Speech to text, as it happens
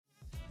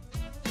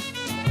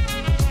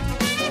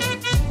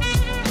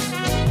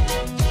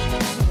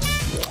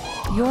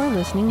You're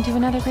listening to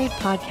another great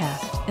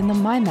podcast in the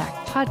MyMac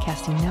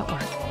Podcasting Network.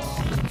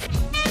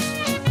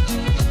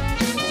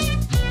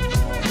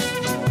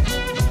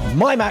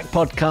 MyMac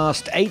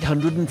Podcast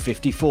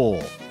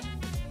 854.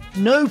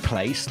 No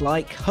place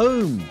like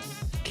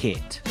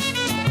HomeKit.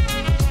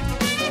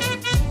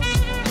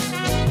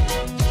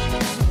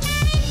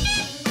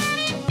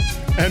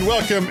 And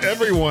welcome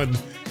everyone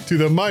to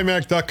the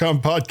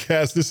MyMac.com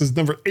podcast. This is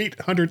number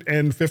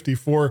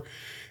 854.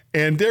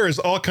 And there is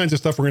all kinds of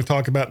stuff we're going to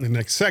talk about in the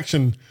next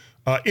section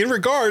in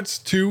regards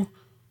to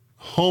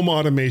home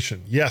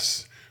automation.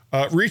 Yes,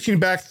 reaching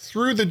back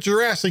through the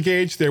Jurassic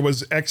Age, there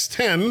was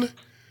X10,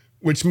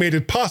 which made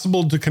it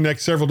possible to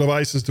connect several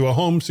devices to a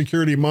home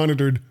security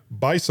monitored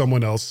by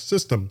someone else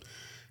system.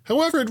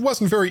 However, it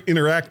wasn't very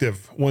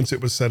interactive once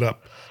it was set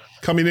up.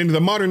 Coming into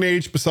the modern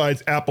age,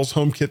 besides Apple's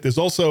HomeKit, there's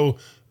also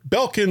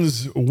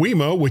Belkin's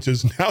Wemo, which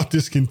is now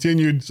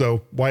discontinued,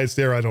 so why it's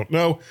there, I don't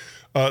know.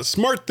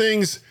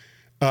 SmartThings,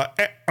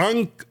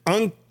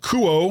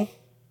 Ankuo,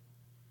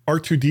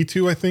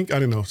 R2D2, I think, I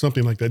don't know,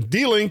 something like that.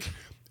 D-Link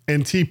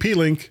and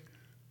TP-Link,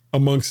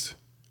 amongst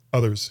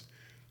others.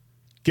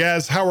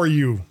 Gaz, how are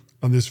you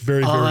on this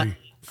very, very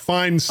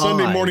fine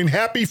Sunday morning?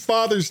 Happy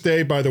Father's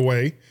Day, by the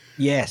way.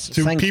 Yes,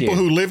 to people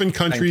who live in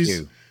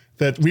countries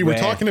that we were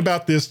talking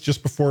about this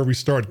just before we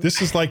started.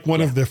 This is like one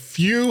of the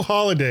few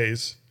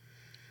holidays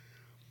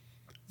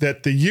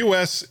that the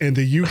US and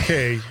the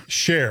UK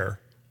share.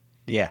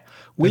 Yeah.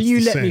 Will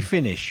you let me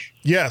finish?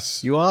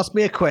 Yes. You asked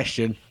me a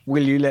question.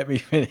 Will you let me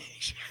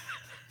finish?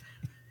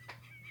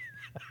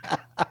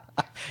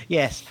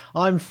 Yes,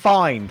 I'm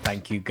fine.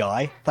 Thank you,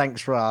 Guy.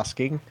 Thanks for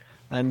asking.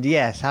 And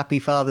yes, happy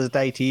Father's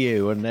Day to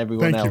you and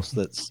everyone else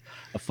that's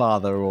a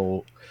father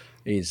or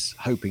is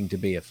hoping to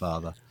be a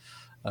father.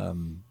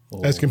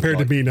 As compared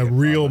to being a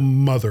real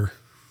mother.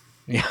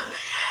 Yeah.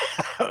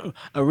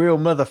 A real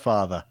mother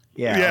father.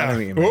 Yeah.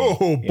 Yeah.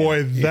 Oh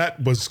boy,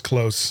 that was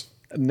close.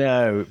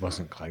 No, it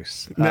wasn't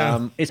close.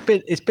 No. It's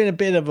been a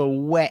bit of a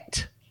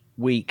wet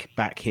week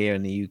back here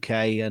in the UK,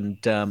 and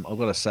I've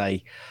got to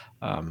say,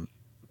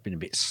 been a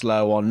bit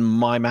slow on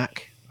my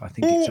Mac. I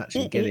think it's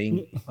actually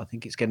getting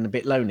a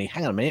bit lonely.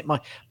 Hang on a minute,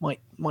 my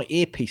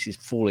earpiece is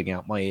falling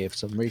out my ear for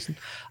some reason.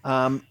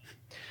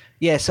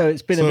 Yeah, so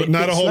it's been a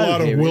not bit a whole slow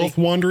lot here, of wolf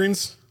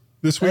wanderings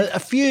this week. A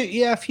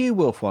few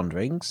wolf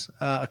wanderings,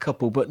 a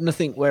couple, but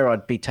nothing where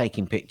I'd be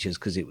taking pictures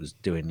because it was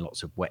doing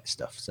lots of wet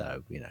stuff.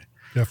 So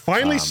Yeah,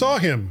 finally saw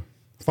him.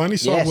 Finally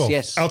saw Wolf.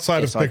 Yes,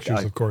 outside of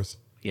pictures, of course.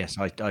 Yes,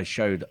 I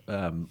showed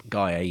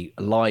Guy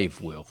a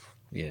live wolf,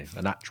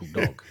 an actual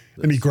dog.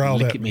 And he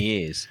growled at me. My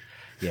ears.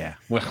 Yeah,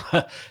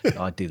 well,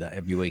 I do that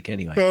every week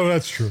anyway. Oh,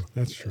 that's true.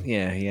 That's true.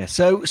 Yeah.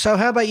 So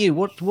how about you?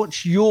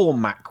 What's your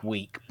Mac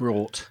week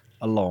brought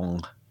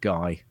along,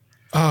 Guy?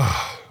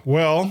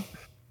 Well,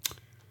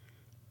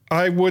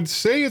 I would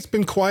say it's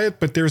been quiet,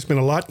 but there's been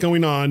a lot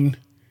going on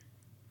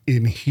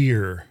in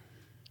here.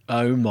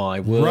 Oh my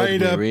word!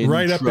 Right up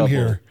in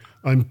here.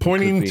 I'm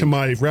pointing to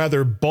my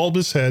rather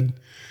bulbous head,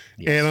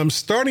 and I'm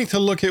starting to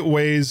look at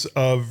ways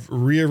of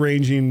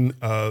rearranging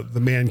the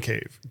man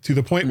cave to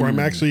the point where I'm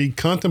actually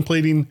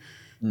contemplating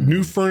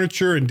new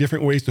furniture and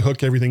different ways to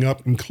hook everything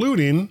up,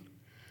 including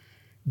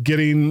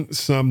getting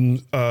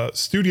some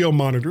studio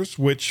monitors,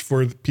 which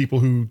for the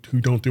people who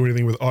don't do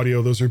anything with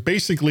audio, those are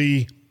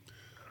basically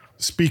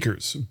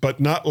speakers, but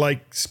not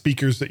like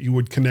speakers that you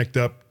would connect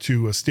up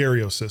to a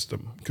stereo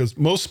system, because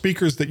most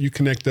speakers that you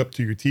connect up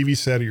to your TV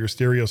set or your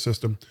stereo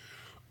system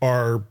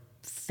are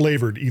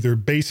flavored, either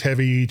bass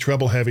heavy,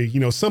 treble heavy,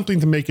 something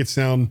to make it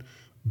sound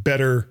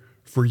better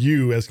for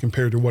you as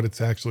compared to what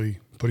it's actually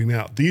putting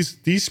out.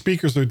 These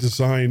speakers are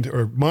designed,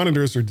 or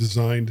monitors are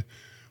designed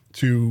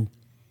to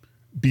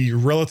be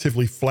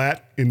relatively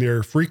flat in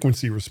their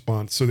frequency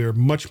response. So they're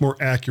much more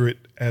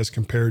accurate as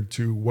compared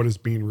to what is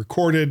being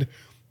recorded,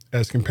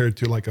 as compared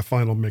to like a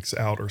final mix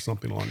out or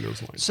something along those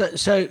lines.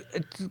 So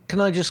can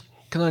I just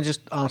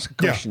ask a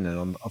question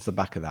then off the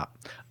back of that?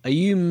 Are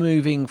you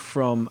moving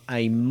from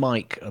a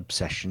mic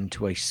obsession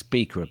to a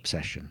speaker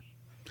obsession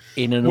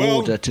in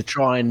order to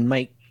try and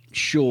make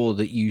sure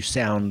that you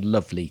sound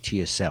lovely to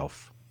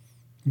yourself?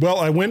 Well,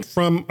 I went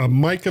from a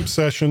mic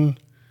obsession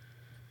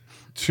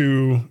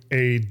to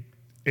a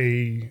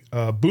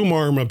boom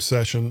arm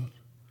obsession,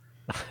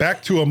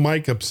 back to a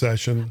mic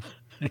obsession,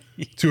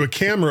 to a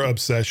camera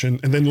obsession,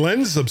 and then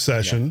lens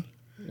obsession,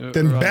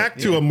 then back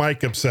to a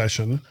mic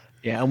obsession.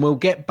 Yeah, and we'll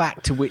get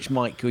back to which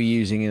mic you're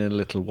using in a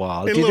little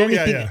while.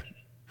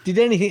 Did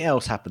anything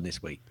else happen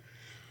this week?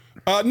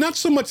 Not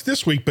so much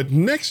this week, but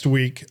next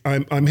week,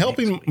 I'm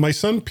helping. My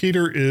son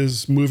Peter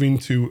is moving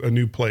to a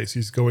new place.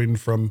 He's going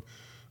from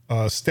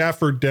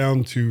Stafford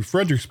down to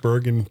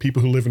Fredericksburg, and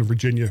people who live in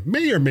Virginia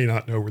may or may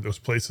not know where those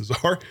places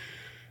are.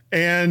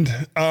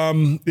 And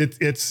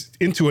it's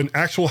into an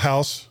actual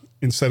house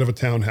instead of a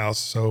townhouse.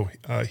 So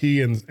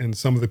he and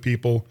some of the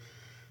people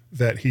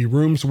that he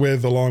rooms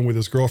with, along with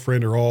his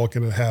girlfriend, are all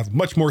going to have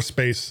much more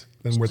space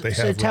than what they have.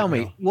 So tell right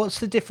me, now. What's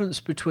the difference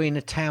between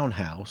a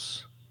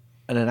townhouse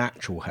and an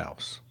actual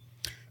house?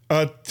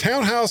 A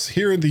townhouse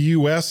here in the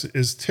U.S.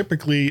 is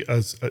typically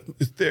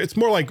it's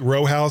more like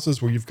row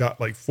houses where you've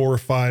got like 4 or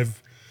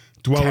 5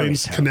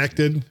 dwellings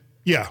connected.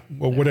 Yeah,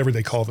 well, whatever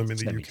they call them in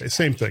the UK,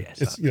 same thing.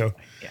 Yes, it's yeah.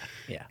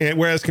 And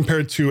whereas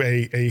compared to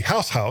a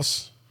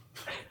house,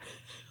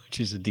 which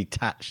is a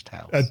detached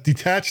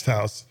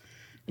house,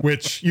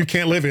 which you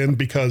can't live in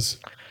because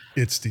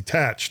it's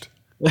detached.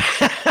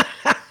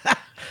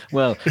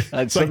 Well,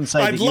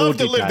 I'd love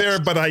to live there,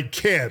 but I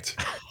can't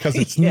because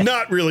it's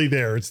not really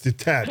there. It's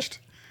detached.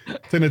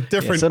 It's in a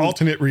different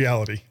alternate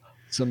reality.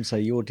 Some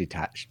say you're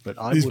detached, but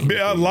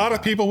a lot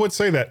of people would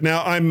say that.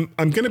 Now I'm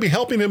going to be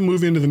helping him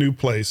move into the new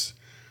place.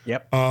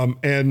 Yep.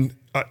 And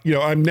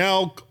I'm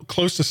now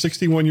close to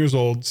 61 years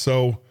old,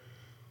 so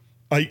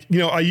I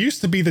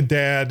used to be the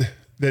dad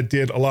that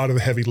did a lot of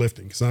the heavy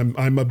lifting because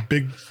I'm a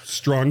big,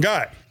 strong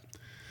guy.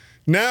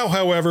 Now,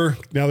 however,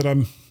 now that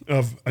I'm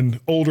of an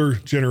older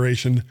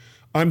generation,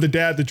 I'm the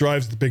dad that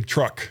drives the big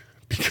truck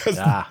because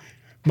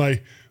my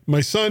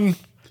son,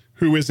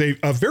 who is a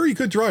very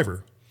good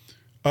driver,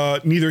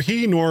 neither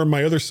he nor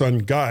my other son,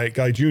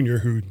 Guy Jr.,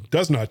 who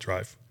does not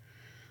drive,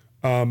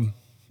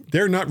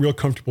 they're not real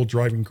comfortable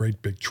driving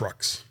great big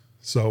trucks.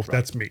 So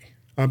that's me.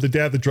 I'm the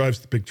dad that drives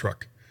the big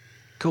truck.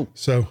 Cool.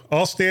 So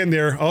I'll stand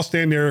there.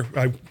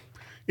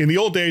 In the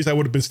old days, I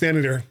would have been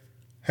standing there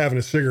having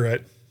a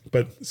cigarette.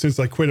 But since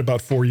I quit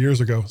about 4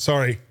 years ago,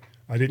 sorry,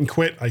 I didn't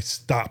quit. I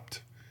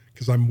stopped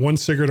because I'm one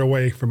cigarette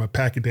away from a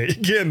pack a day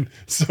again.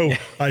 So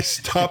I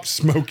stopped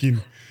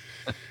smoking.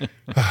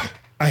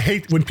 I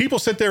hate when people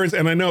sit there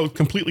and I know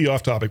completely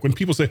off topic. When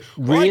people say,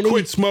 well, I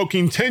quit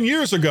smoking 10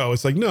 years ago.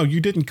 It's like, no, you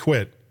didn't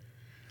quit.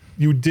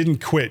 You didn't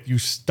quit. You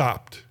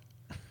stopped.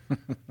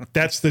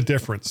 That's the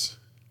difference.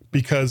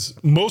 Because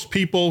most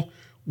people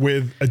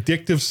with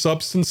addictive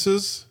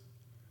substances,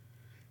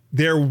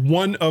 they're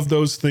one of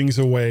those things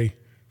away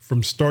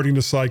from starting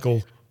the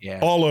cycle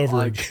all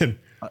over again.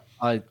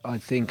 I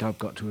think I've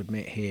got to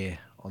admit here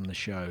on the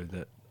show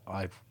that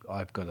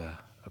I've got a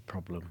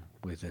problem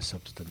with a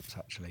substance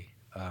actually.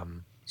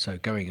 So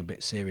going a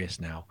bit serious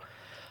now,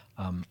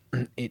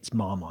 it's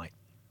Marmite.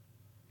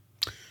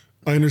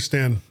 I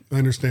understand.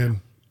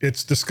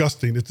 It's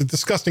disgusting. It's a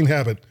disgusting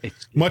habit.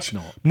 It's much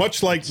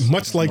like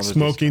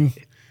smoking.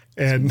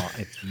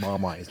 It's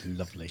Marmite is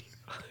lovely.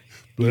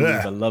 You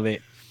either love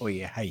it or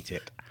you hate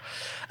it.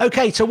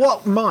 Okay, so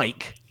what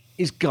mic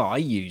is Guy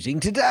using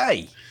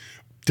today?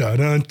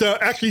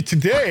 Actually,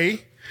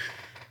 today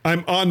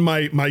I'm on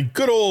my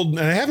good old, and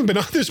I haven't been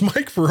on this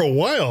mic for a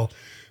while,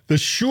 the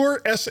Shure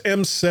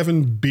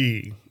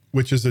SM7B,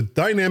 which is a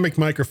dynamic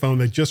microphone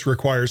that just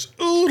requires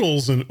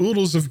oodles and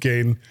oodles of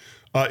gain.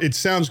 It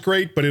sounds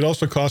great, but it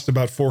also costs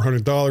about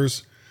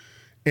 $400.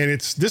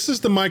 And this is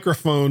the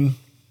microphone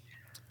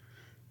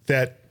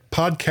that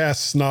podcast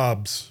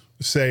snobs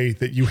say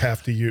that you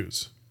have to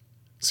use.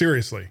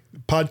 Seriously,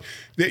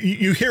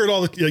 you hear it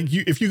all.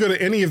 If you go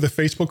to any of the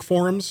Facebook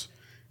forums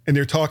and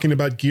they're talking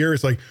about gear,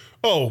 it's like,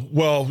 oh,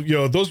 well,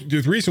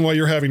 the reason why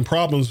you're having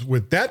problems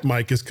with that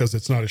mic is because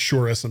it's not a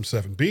Shure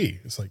SM7B.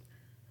 It's like,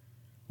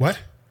 what?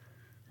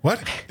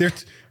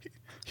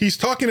 He's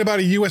talking about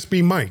a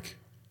USB mic.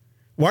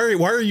 Why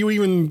are you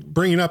even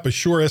bringing up a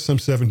Shure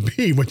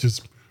SM7B, which is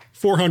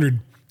 $400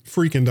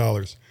 freaking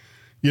dollars?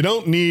 You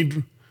don't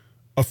need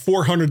a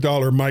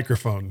 $400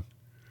 microphone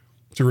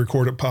to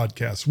record a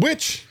podcast,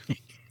 which,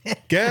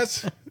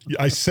 Gaz,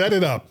 I set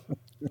it up.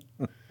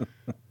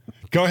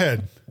 Go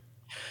ahead.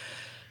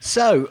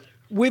 So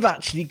we've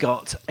actually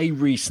got a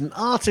recent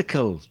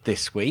article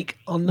this week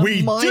on the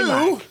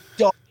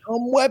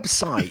mymac.com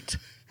website.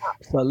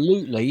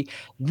 Absolutely.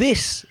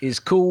 This is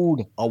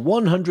called a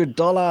 $100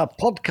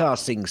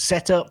 podcasting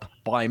setup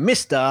by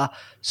Mr.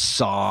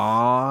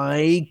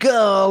 Cy-Girl.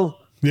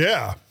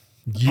 Yeah.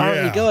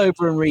 Apparently, go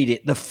over and read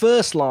it. The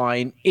first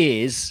line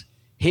is,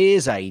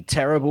 here's a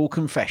terrible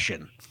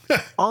confession.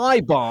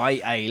 I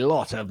buy a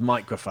lot of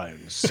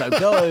microphones. So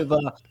go over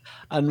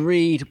and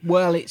read.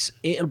 Well, it's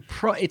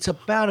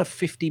about a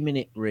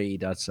 50-minute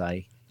read, I'd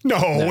say. No,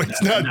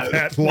 it's not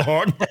that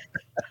long.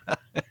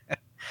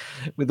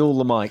 With all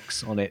the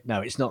mics on it.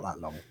 No, it's not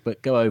that long.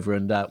 But go over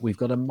and we've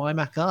got a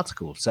MyMac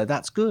article. So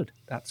that's good.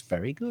 That's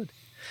very good.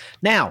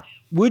 Now,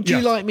 would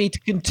you like me to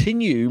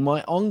continue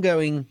my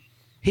ongoing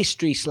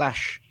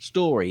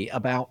history/story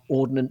about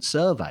Ordnance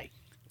Survey?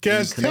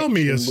 Gaz, tell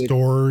me a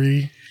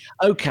story.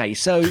 Okay,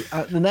 so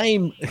the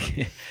name.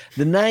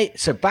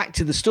 So back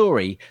to the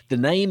story. The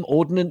name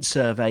Ordnance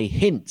Survey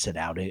hints at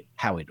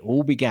how it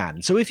all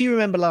began. So if you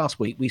remember last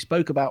week, we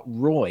spoke about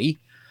Roy,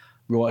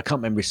 I can't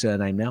remember his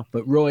surname now,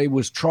 but Roy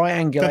was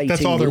triangulating.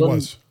 That's all there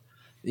was.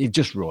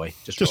 Just Roy.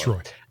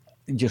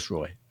 Just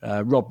Roy.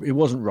 Rob, it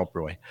wasn't Rob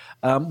Roy,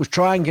 was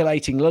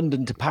triangulating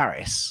London to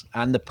Paris,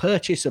 and the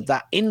purchase of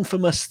that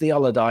infamous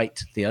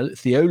theodolite,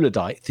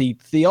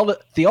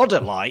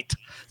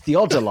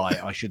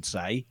 I should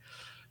say.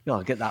 No,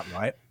 I'll get that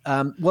right.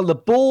 Well, the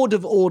Board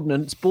of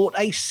Ordnance bought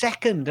a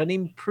second and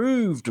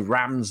improved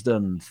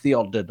Ramsden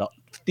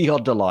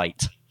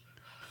theodolite.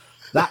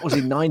 That was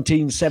in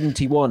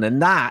 1971,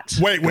 and that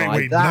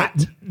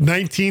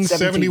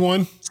 1971,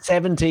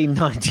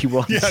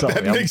 1791. Yeah, sorry,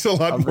 that makes a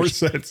lot more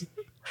sense.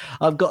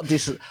 I've got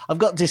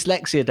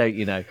dyslexia, don't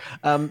you know?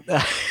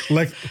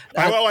 Lex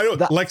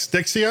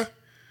Dixia.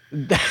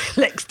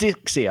 Lex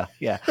Dixia,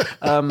 yeah.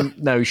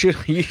 No, you should.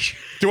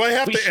 Do I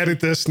have to edit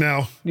this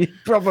now?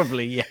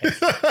 Probably,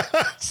 yes.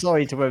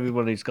 Sorry to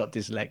everyone who's got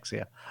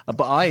dyslexia,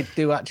 but I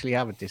do actually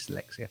have a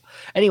dyslexia.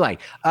 Anyway,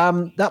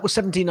 that was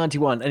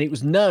 1791, and it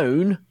was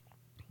known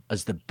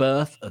as the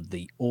birth of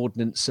the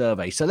Ordnance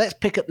Survey. So let's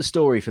pick up the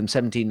story from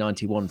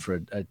 1791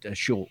 for a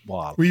short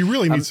while. Well, you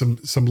really need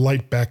some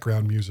light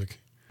background music.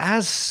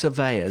 As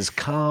surveyors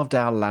carved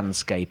our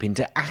landscape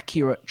into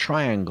accurate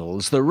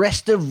triangles, the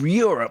rest of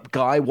Europe,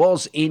 Guy,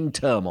 was in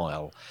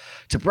turmoil.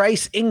 To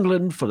brace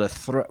England for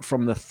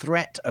from the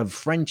threat of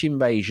French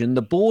invasion,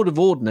 the Board of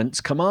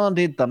Ordnance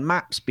commanded the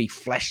maps be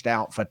fleshed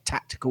out for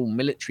tactical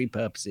military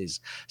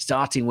purposes,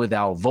 starting with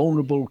our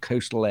vulnerable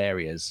coastal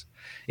areas.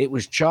 It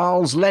was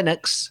Charles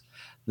Lennox,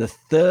 the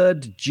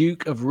 3rd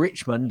Duke of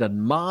Richmond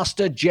and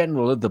Master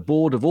General of the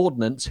Board of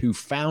Ordnance, who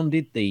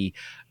founded the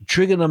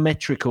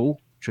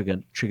trigonometrical...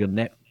 I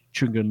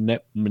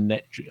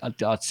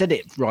said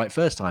it right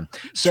first time.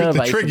 Survey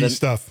the triggy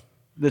stuff.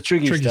 The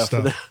triggy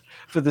stuff.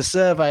 For the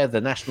survey of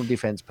the national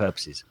defence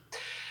purposes.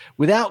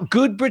 Without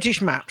good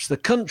British maps, the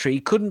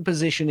country couldn't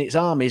position its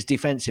armies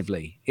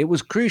defensively. It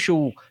was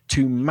crucial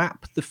to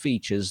map the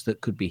features that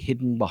could be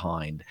hidden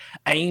behind,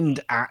 aimed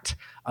at,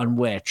 and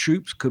where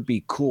troops could be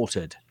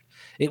quartered.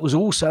 It was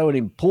also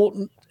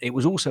important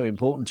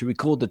to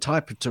record the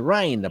type of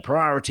terrain. The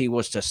priority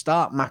was to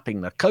start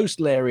mapping the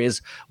coastal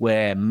areas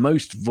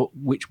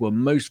which were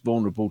most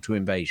vulnerable to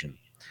invasion.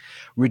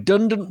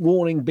 Redundant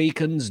warning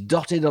beacons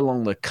dotted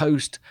along the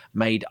coast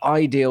made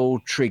ideal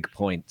trig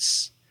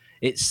points.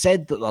 It's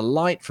said that the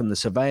light from the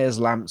surveyors'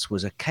 lamps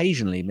was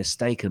occasionally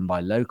mistaken by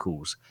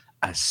locals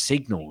as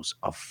signals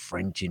of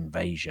French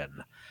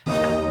invasion.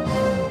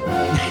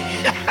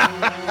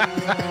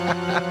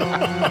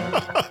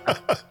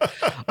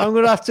 I'm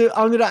gonna have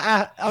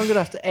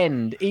to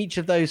end each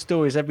of those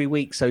stories every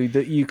week so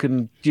that you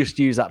can just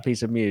use that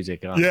piece of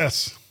music.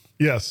 Yes.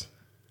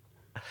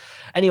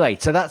 Anyway,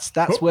 so that's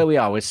where we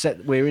are.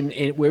 We're going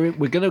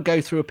to go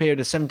through a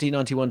period of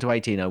 1791 to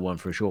 1801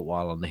 for a short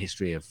while on the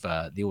history of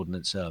the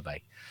Ordnance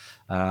Survey,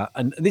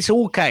 and this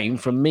all came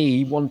from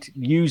me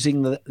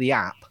using the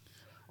app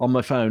on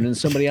my phone and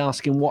somebody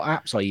asking what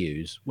apps I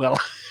use. Well,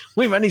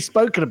 we've only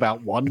spoken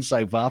about one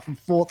so far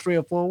for 3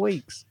 or 4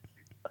 weeks.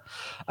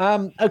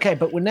 Okay,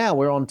 but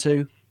we're on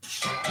to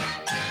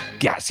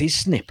Gaz's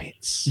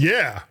snippets.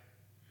 Yeah.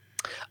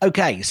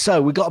 Okay,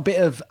 so we got a bit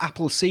of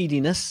Apple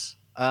seediness.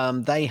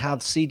 They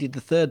have seeded the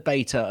 3rd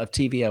beta of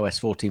tvOS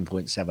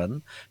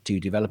 14.7 to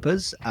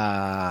developers,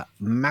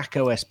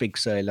 macOS Big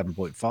Sur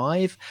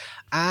 11.5,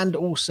 and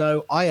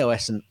also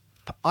iOS and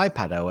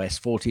iPadOS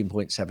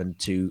 14.7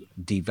 to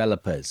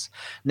developers.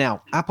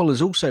 Now, Apple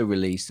has also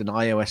released an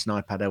iOS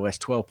and iPadOS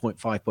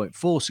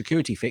 12.5.4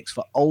 security fix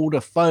for older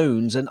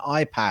phones and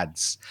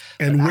iPads.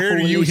 And where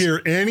do you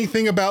hear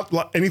anything about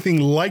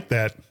anything like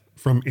that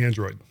from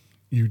Android?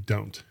 You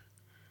don't.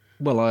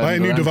 Well, buy a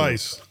new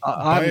device.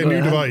 Buy a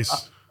new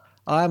device.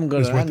 I'm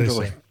going to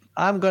Android.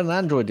 I'm got an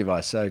Android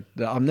device, so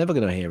I'm never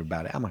going to hear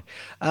about it, am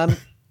I?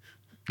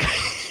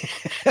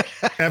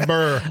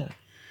 Ever.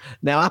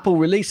 Now, Apple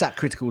released that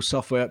critical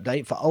software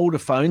update for older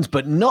phones,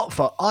 but not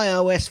for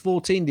iOS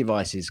 14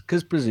 devices,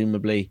 because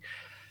presumably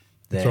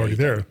it's already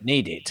there.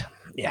 Need it.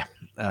 Yeah.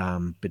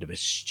 Bit of a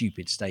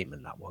stupid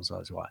statement that was.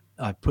 That's why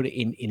I put it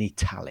in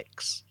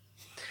italics.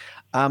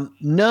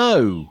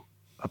 No.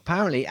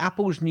 Apparently,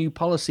 Apple's new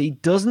policy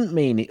doesn't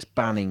mean it's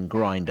banning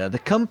Grindr. The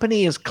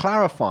company has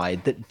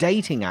clarified that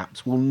dating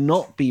apps will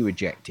not be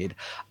rejected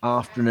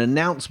after an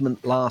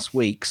announcement last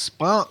week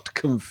sparked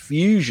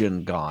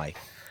confusion, Guy.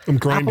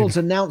 Apple's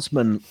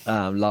announcement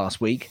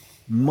last week,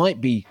 might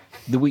be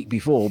the week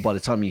before by the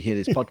time you hear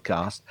this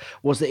podcast,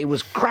 was that it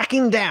was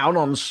cracking down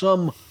on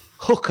some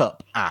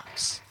hookup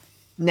apps.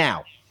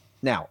 Now,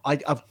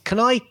 can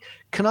I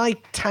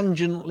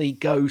tangentially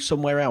go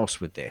somewhere else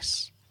with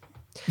this?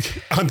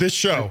 On this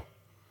show?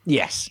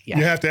 Yes. Yeah,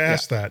 you have to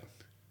ask that.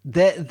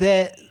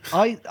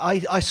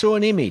 I saw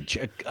an image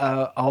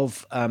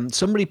of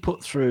somebody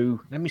put through.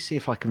 Let me see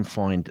if I can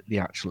find the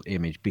actual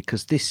image,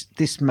 because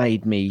this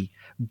made me,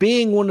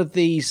 being one of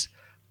these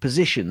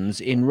positions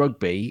in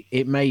rugby,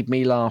 it made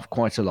me laugh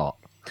quite a lot.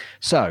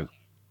 So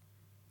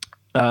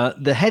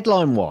the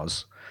headline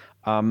was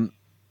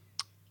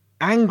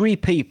angry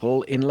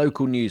people in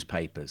local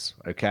newspapers.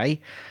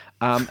 Okay.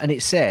 And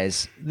it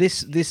says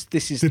this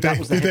is did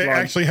they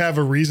actually have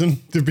a reason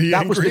to be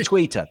angry? That was the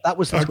tweeter.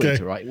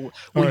 Tweeter, right? Well,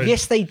 right.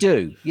 Yes, they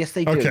do. Yes,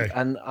 they do. Okay.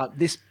 And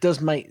this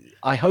does make.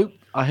 I hope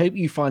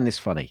you find this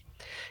funny.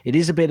 It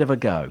is a bit of a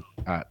go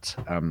at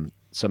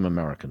some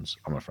Americans,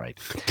 I'm afraid.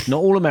 Not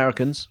all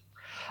Americans.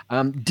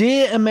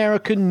 Dear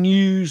American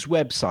News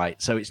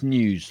website. So it's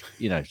news,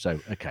 So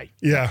okay.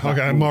 Yeah.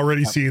 Okay. I'm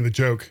already seeing the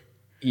joke.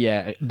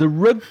 Yeah. The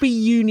rugby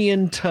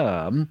union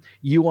term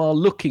you are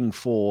looking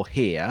for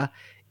here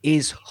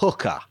is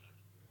hooker.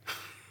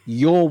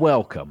 You're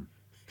welcome.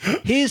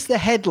 Here's the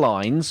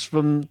headlines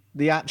from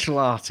the actual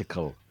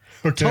article.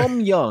 Okay. Tom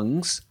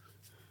Young's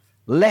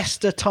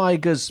Leicester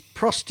Tigers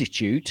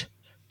prostitute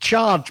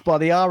charged by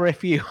the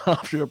RFU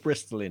after a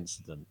Bristol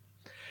incident.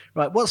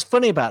 Right, what's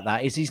funny about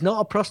that is he's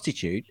not a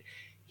prostitute,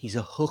 he's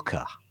a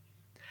hooker.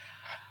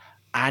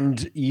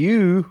 And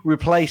you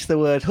replace the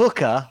word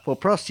hooker for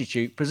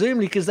prostitute,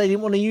 presumably because they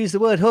didn't want to use the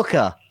word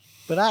hooker.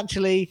 But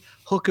actually,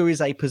 hooker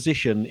is a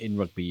position in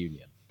rugby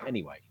union.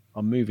 Anyway,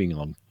 I'm moving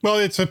on. Well,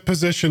 it's a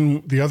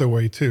position the other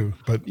way too,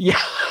 but yeah.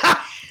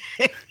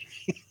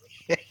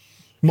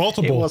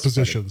 multiple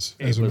positions,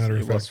 as a matter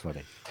of fact. It was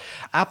funny.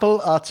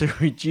 Apple are to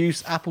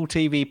reduce Apple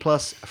TV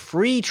Plus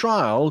free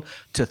trial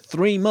to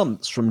 3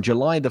 months from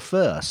July the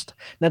 1st.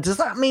 Now, does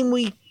that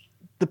mean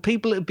the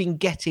people that have been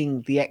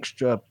getting the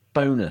extra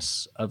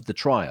bonus of the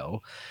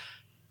trial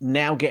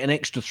now get an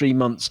extra 3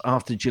 months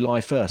after July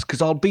 1st?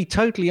 Because I'll be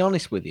totally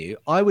honest with you,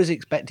 I was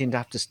expecting to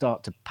have to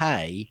start to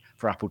pay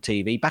for Apple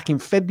TV back in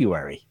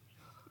February.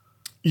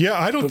 Yeah,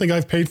 I don't think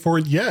I've paid for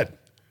it yet.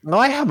 No,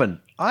 I haven't.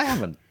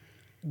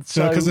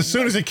 So, because as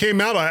soon as it came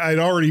out, I'd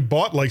already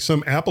bought like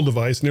some Apple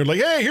device, and they're like,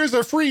 "Hey, here's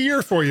a free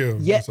year for you."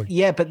 Yeah, like,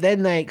 yeah, but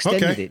then they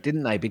extended it,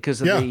 didn't they?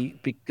 Because of the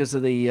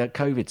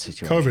COVID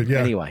situation. COVID, yeah.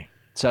 Anyway,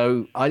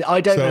 so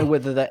I don't know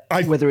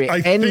whether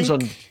it ends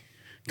on.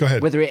 Go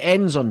ahead. Whether it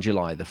ends on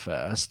July the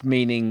 1st,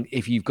 meaning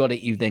if you've got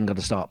it, you've then got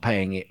to start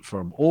paying it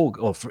from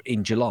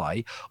in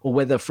July, or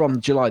whether from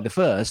July the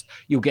 1st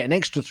you'll get an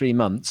extra 3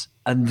 months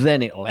and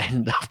then it'll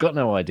end. I've got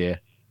no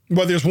idea.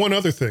 Well, there's one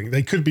other thing.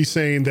 They could be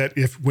saying that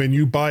when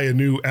you buy a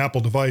new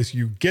Apple device,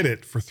 you get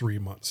it for 3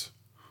 months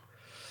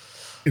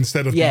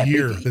instead of the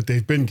year that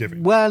they've been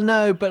giving. Well,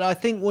 no, but I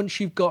think once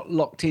you've got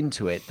locked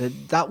into it,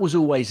 that was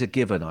always a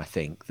given, I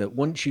think, that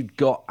once you'd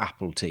got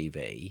Apple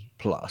TV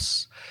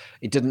Plus,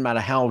 it didn't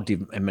matter how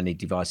many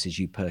devices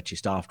you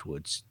purchased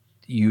afterwards,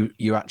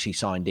 you're actually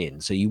signed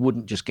in. So you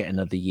wouldn't just get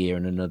another year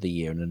and another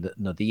year and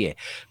another year,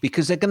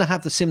 because they're going to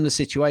have the similar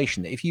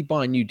situation that if you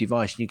buy a new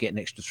device and you get an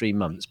extra 3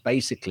 months,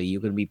 basically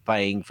you're going to be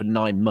paying for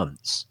 9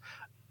 months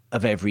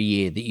of every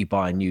year that you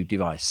buy a new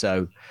device.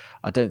 So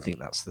I don't think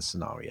that's the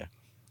scenario.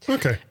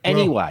 Okay.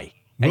 Anyway,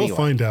 we'll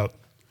find out.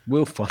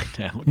 We'll find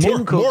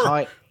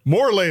out.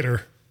 More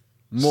later.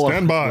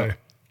 Stand by.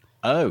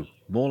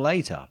 More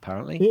later,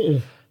 apparently. Uh-uh.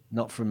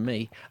 Not from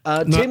me.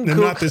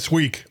 Not this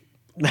week.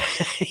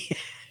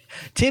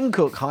 Tim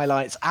Cook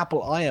highlights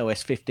Apple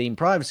iOS 15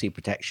 privacy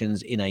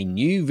protections in a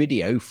new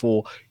video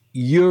for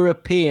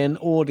European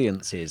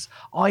audiences.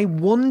 I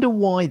wonder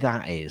why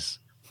that is.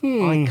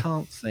 I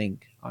can't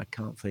think.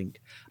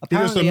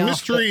 There's a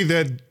mystery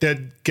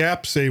that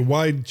gaps a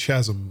wide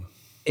chasm.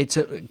 It's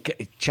a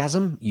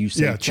chasm? You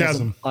say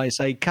chasm. I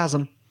say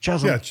chasm.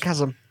 Chasm.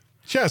 Chasm.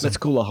 Let's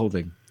call the whole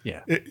thing.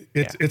 Yeah.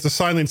 It's a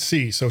silent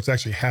C, so it's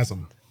actually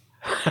hasm.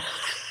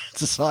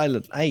 It's a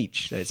silent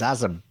H, so it's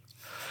asm.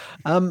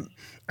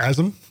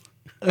 Asm?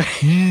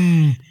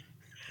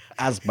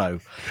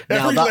 Asmo.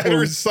 Every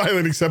letter is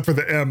silent except for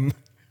the M.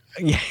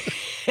 Yeah.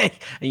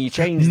 And you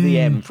change the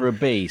M for a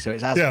B, so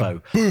it's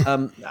Asmo.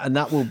 Yeah. And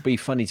that will be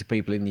funny to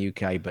people in the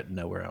UK, but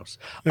nowhere else.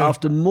 Yeah.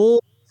 After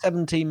more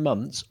than 17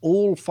 months,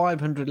 all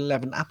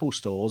 511 Apple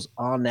stores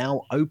are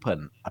now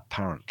open,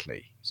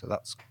 apparently. So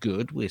that's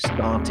good. We're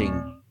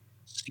starting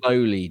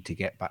slowly to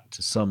get back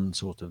to some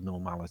sort of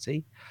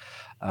normality.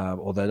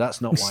 Although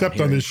that's not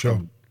except on this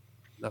show.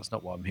 That's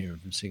not what I'm hearing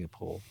from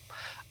Singapore.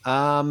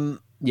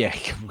 Yeah,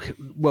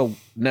 well,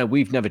 no,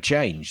 we've never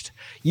changed.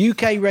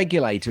 UK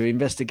regulator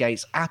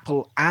investigates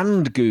Apple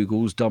and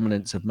Google's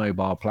dominance of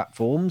mobile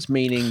platforms,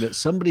 meaning that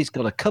somebody's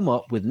got to come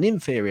up with an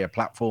inferior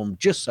platform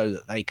just so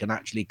that they can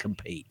actually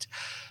compete.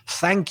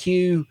 Thank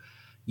you,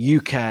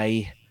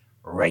 UK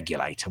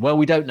regulator. Well,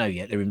 we don't know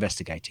yet. They're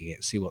investigating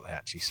it. See what they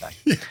actually say.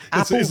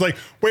 It's like,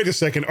 wait a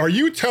second. Are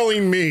you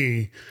telling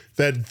me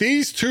that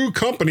these two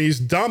companies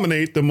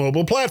dominate the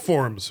mobile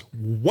platforms?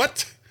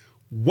 What?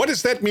 What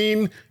does that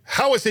mean?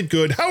 How is it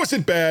good? How is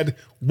it bad?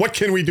 What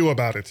can we do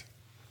about it?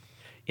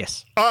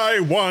 Yes.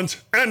 I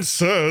want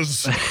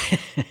answers.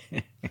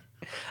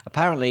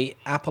 Apparently,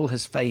 Apple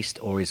has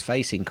faced or is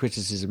facing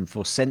criticism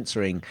for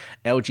censoring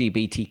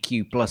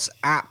LGBTQ plus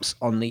apps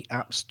on the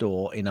App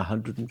Store in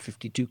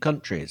 152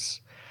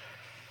 countries.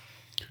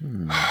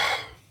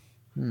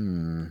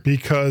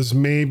 Because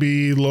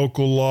maybe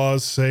local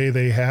laws say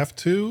they have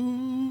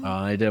to?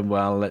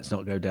 Well, let's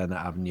not go down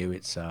that avenue.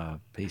 It's a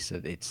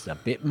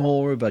bit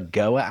more of a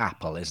go at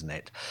Apple, isn't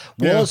it?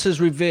 Yeah.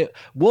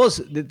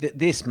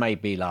 This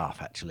made me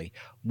laugh, actually.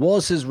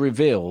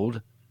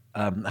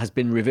 Has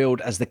been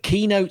revealed as the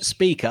keynote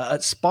speaker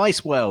at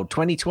Spice World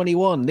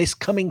 2021 this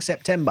coming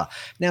September.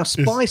 Now,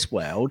 Spice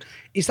World,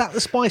 is that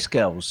the Spice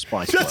Girls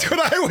Spice World? That's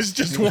what I was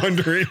just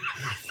wondering.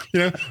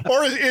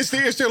 Or is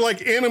there like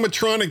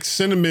animatronic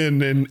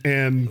cinnamon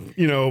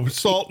and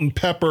salt and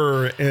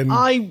pepper and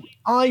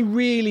I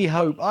really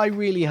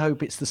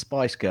hope it's the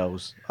Spice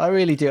Girls. I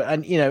really do.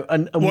 And he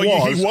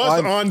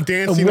was on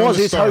Dancing with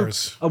the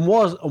Stars.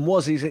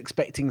 Was he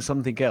expecting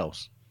something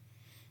else?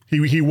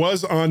 He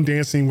was on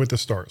Dancing with the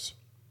Stars.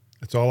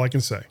 That's all I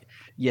can say.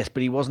 Yes,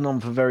 but he wasn't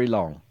on for very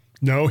long.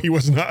 No, he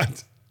was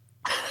not.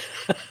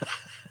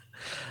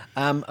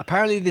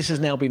 Apparently, this has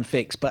now been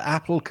fixed, but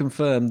Apple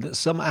confirmed that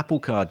some Apple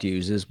Card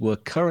users were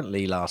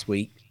currently last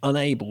week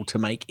unable to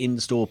make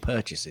in-store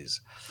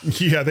purchases.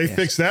 Yeah, they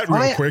fixed that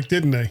real quick,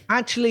 didn't they?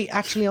 Actually,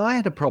 I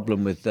had a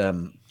problem with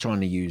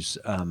trying to use.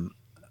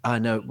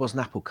 No, it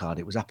wasn't Apple Card;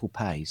 it was Apple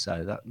Pay,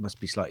 so that must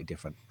be slightly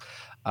different.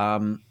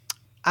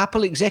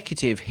 Apple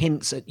executive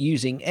hints at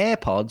using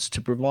AirPods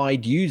to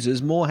provide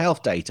users more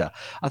health data.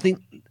 I think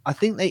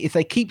if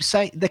they keep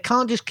saying, they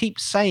can't just keep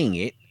saying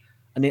it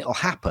and it'll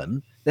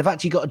happen. They've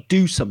actually got to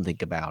do something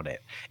about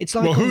it. It's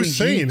like, well, who's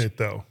saying it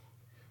though?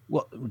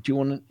 What do you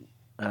want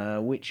to?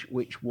 Which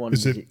one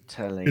is it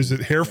telling? Is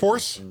it Hair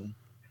Force?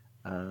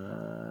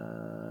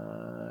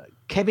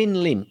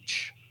 Kevin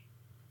Lynch.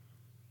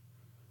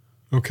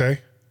 Okay.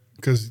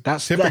 Because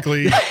that's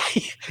typically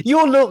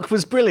your look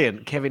was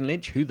brilliant, Kevin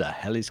Lynch. Who the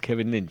hell is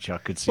Kevin Lynch? I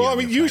could see. Well, I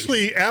mean,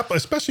 usually Apple,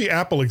 especially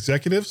Apple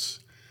executives,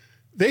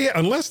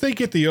 unless they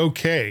get the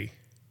okay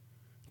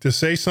to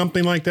say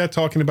something like that,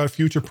 talking about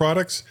future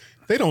products,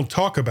 they don't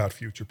talk about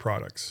future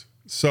products.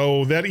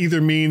 So that either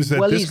means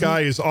that this guy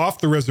is off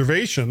the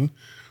reservation,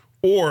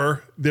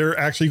 or they're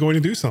actually going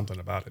to do something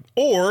about it,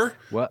 or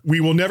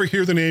we will never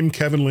hear the name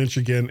Kevin Lynch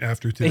again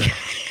after today.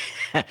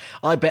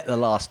 I bet the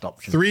last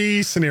option.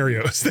 3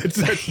 scenarios.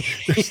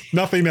 There's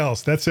nothing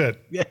else. That's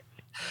it. Yeah.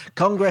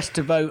 Congress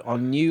to vote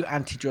on new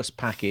antitrust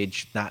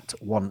package that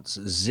wants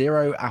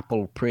 0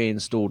 Apple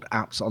pre-installed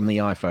apps on the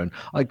iPhone.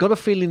 I got a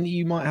feeling that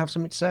you might have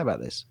something to say about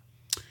this.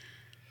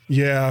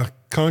 Yeah,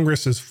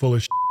 Congress is full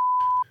of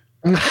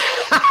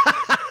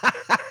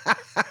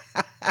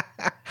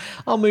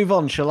I'll move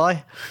on, shall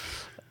I?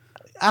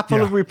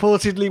 Apple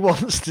reportedly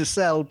wants to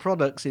sell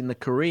products in the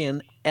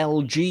Korean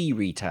LG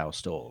retail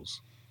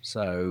stores.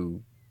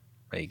 So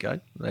there you go.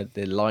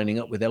 They're lining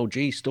up with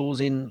LG stores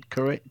in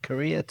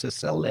Korea to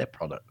sell their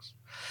products.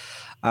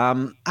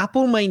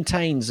 Apple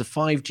maintains a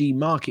 5G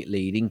market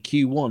lead in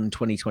Q1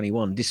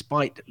 2021,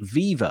 despite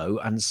Vivo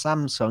and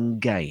Samsung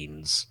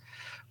gains.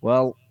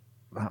 Well,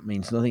 that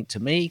means nothing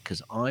to me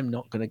because I'm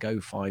not going to go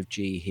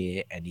 5G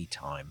here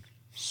anytime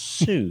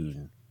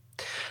soon.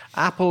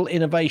 Apple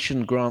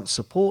Innovation grants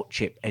support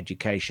chip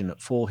education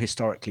at 4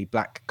 historically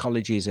black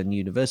colleges and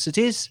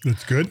universities.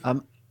 That's good.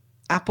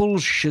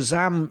 Apple's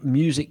Shazam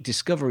music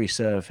discovery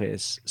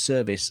service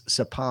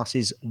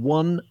surpasses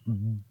 1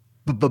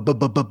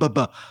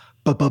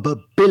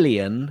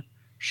 billion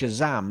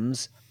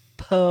Shazams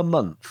per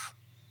month.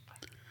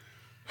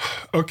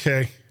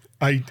 Okay.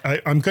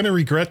 I'm going to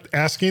regret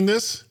asking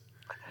this.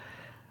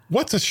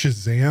 What's a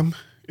Shazam?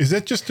 Is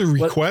that just a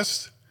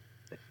request?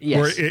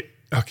 Yes.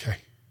 Okay.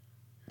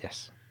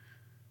 Yes.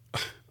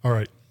 All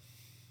right.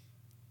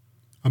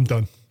 I'm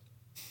done.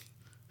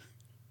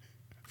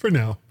 For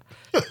now.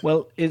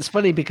 Well, it's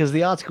funny because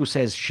the article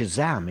says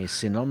Shazam is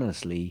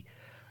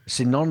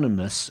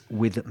synonymous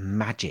with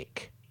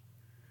magic.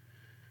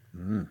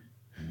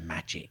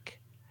 Magic.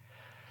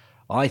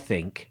 I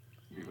think.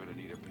 You're going to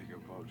need a bigger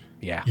boat.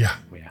 Yeah.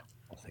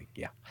 I think,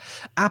 yeah.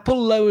 Apple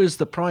lowers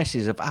the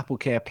prices of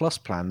AppleCare Plus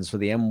plans for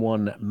the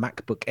M1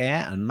 MacBook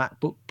Air and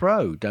MacBook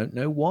Pro. Don't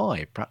know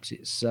why. Perhaps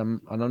it's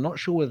and I'm not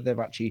sure whether they've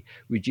actually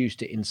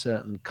reduced it in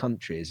certain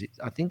countries.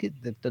 I think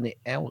they've done it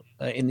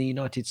in the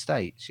United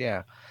States.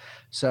 Yeah.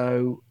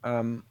 So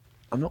I'm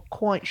not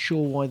quite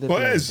sure why they've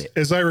done it.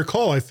 As I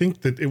recall, I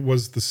think that it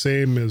was the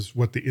same as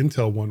what the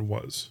Intel one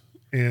was,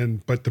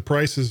 but the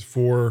prices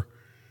for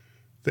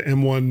the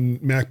M1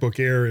 MacBook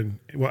Air and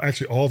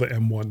actually all the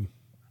M1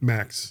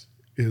 Macs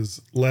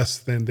is less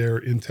than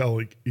their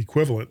Intel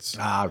equivalents.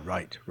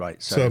 Right.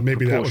 So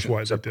maybe that was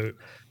why they did it.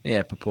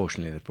 Yeah,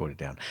 proportionally they brought it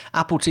down.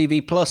 Apple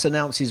TV Plus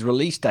announces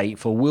release date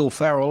for Will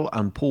Ferrell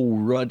and Paul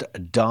Rudd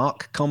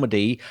dark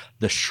comedy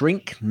The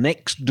Shrink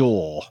Next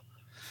Door.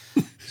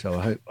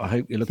 So I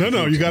hope you're looking.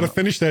 No, you got to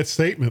finish that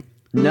statement.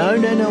 No, I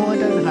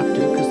don't have to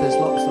because there's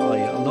lots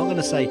that I'm not going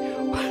to say.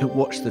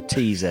 Watch the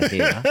teaser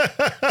here,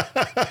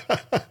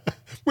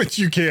 which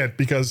you can't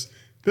because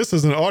this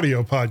is an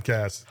audio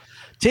podcast.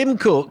 Tim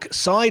Cook,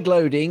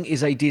 sideloading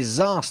is a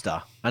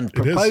disaster and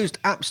proposed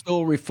App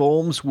Store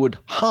reforms would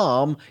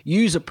harm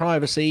user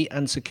privacy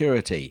and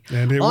security.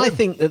 I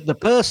think that the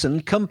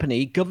person,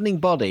 company, governing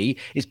body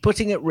is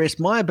putting at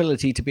risk my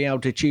ability to be able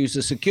to choose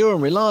a secure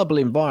and reliable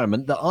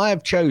environment that I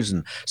have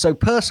chosen. So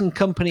person,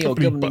 company or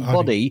governing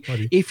body,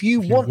 if you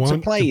want to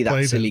play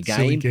that silly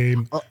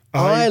game,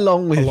 I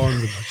along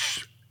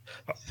with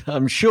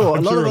I'm sure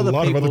a lot of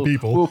other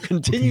people will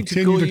continue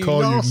to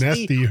call you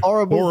nasty,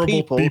 horrible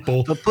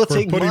people for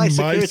putting my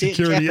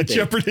security at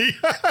jeopardy.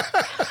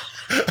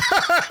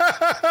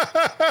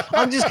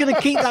 I'm just going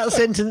to keep that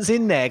sentence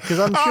in there because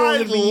I'm sure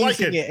I'm going to be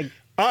using it.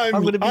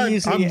 I'm going to be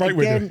using it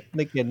again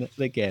and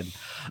again.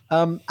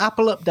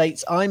 Apple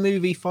updates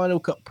iMovie Final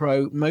Cut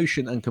Pro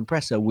Motion and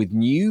Compressor with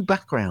new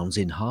backgrounds,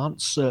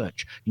 enhanced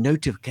search,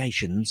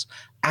 notifications,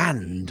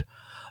 and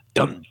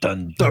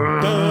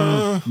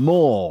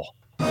more.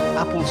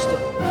 Apple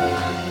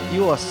stuff.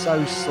 You are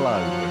so slow.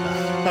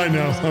 I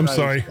know. I'm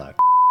sorry.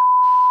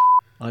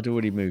 I'd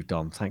already moved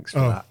on. Thanks for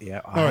that.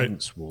 Yeah, I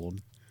hadn't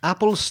sworn.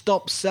 Apple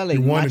stopped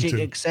selling magic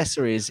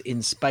accessories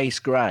in space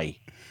grey.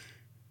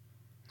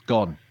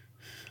 Gone.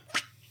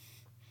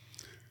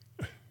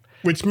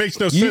 Which makes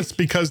no sense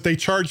because they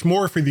charge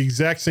more for the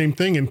exact same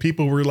thing and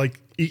people were like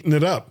eating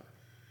it up.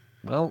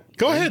 Well,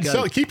 go ahead,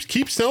 sell it.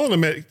 Keep selling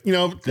them.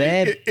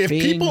 If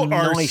people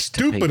are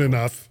stupid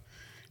enough,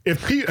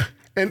 if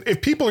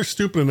people are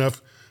stupid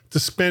enough to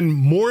spend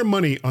more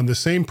money on the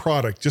same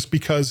product just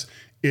because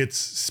it's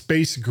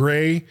space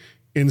gray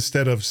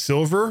instead of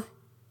silver,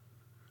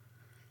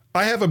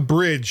 I have a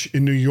bridge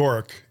in New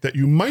York that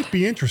you might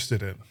be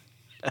interested in.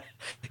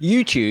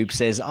 YouTube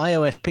says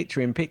iOS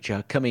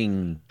picture-in-picture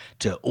coming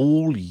to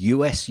all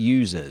US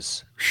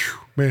users. Whew,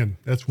 man,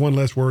 that's one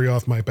less worry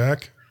off my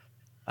back.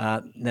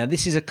 Now,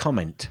 this is a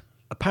comment.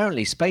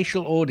 Apparently,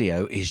 spatial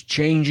audio is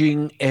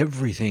changing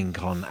everything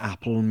on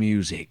Apple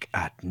Music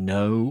at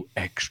no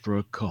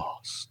extra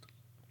cost.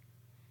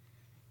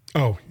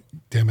 Oh,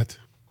 damn it.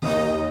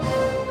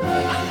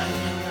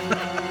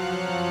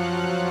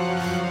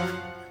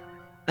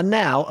 And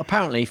now,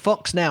 apparently,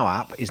 Fox Now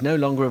app is no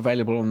longer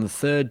available on the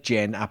 3rd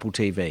gen Apple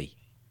TV.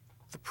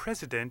 The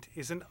president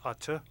is an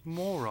utter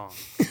moron.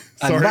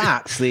 And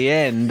that's the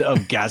end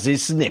of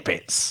Gaz's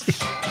snippets.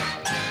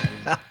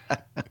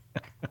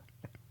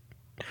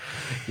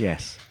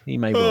 Yes, he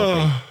may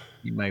well be.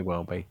 He may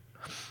well be.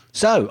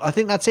 So I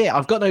think that's it.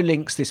 I've got no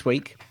links this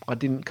week. I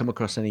didn't come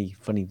across any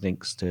funny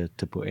links to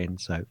put in.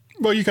 So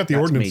well, you got the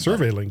ordnance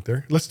survey link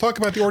there. Let's talk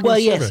about the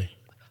ordnance survey.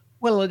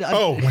 Well, like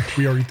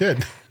we already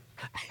did.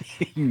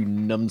 You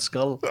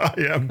numbskull. I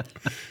am.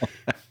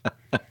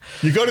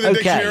 You go to the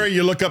dictionary,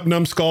 you look up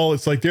numbskull.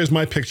 It's like, there's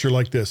my picture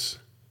like this.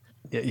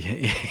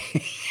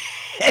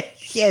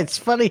 Yeah, it's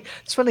funny.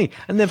 It's funny.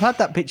 And they've had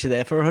that picture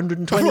there for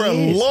 120 years. For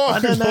a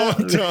long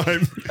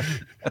time.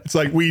 It's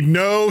like, we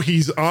know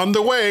he's on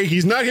the way.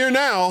 He's not here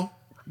now.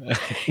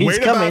 He's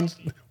coming.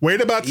 Wait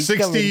about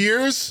 60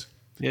 years,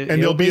 and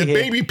there'll be a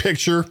baby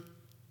picture,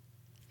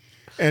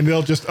 and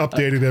they'll just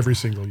update it every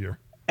single year.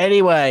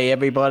 Anyway,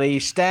 everybody,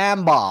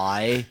 stand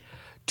by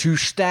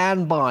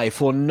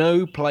for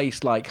No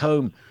Place Like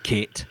Home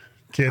Kit.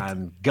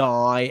 And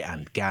Guy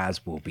and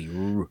Gaz will be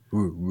right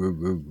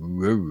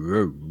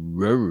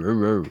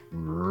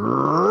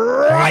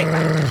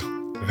back.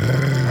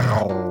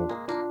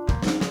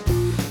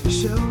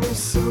 Show me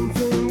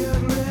something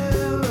I've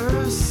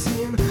never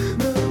seen.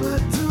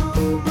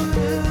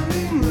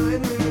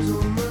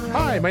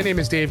 Hi, my name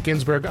is Dave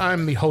Ginsburg.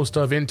 I'm the host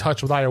of In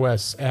Touch with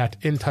iOS at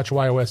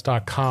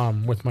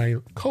intouchwithIOS.com with my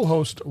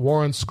co-host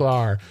Warren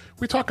Sklar.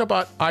 We talk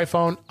about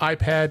iPhone,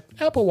 iPad,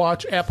 Apple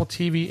Watch, Apple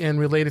TV, and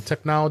related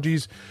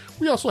technologies.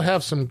 We also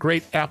have some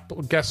great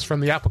Apple guests from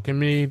the Apple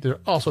community that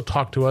also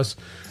talk to us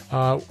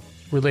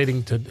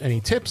relating to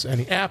any tips,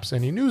 any apps,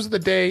 any news of the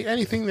day,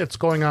 anything that's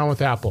going on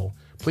with Apple.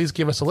 Please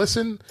give us a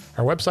listen.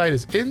 Our website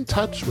is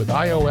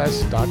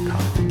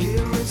intouchwithios.com.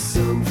 Give me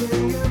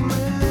something I've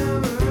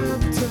never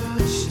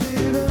touched,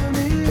 even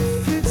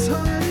if it's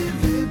hard,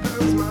 if it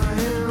burns my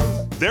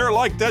hands. They're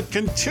like that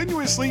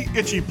continuously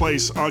itchy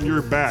place on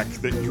your back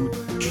that you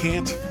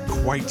can't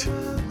quite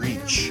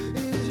reach.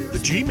 The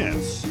G-Men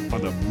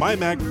on the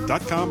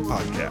MyMac.com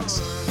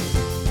podcast.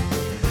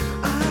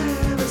 I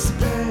have a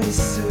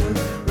spacesuit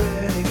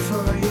ready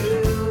for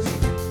use.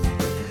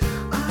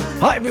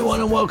 Hi,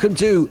 everyone, and welcome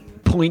to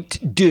Point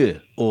 2,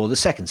 or the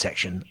second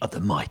section of the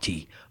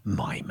mighty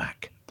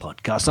MyMac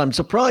podcast. I'm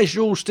surprised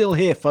you're all still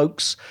here,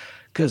 folks,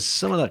 because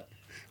some of the...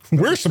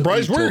 We're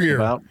surprised we're here.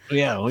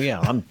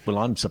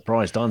 I'm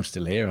surprised I'm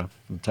still here.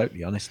 I'm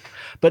totally honest.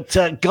 But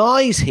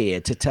Guy's here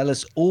to tell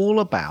us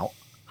all about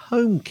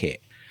HomeKit,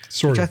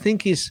 which I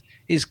think is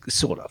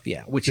sort of,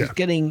 which is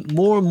getting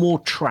more and more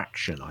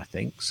traction, I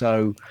think.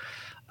 So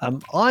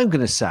I'm going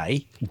to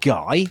say,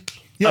 Guy,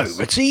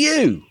 over to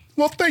you.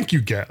 Well, thank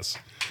you, Gaz.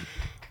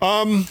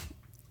 I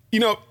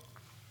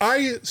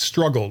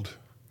struggled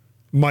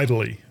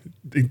mightily.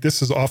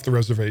 This is off the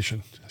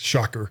reservation.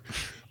 Shocker.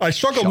 I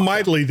struggled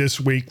mightily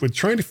this week with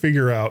trying to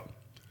figure out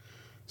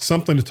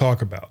something to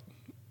talk about.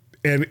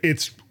 And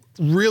it's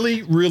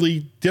really,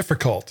 really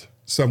difficult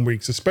some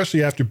weeks,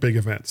 especially after big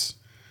events,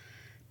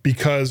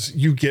 because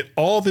you get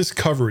all this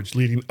coverage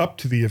leading up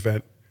to the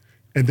event.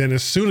 And then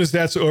as soon as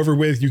that's over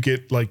with, you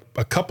get like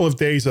a couple of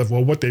days of,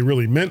 well, what they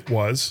really meant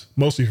was,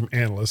 mostly from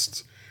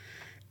analysts.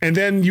 And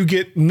then you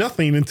get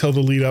nothing until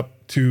the lead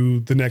up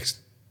to the next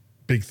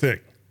big thing.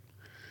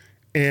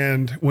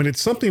 And when it's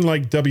something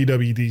like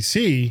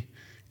WWDC,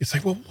 it's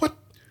like, well,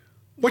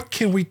 what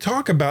can we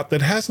talk about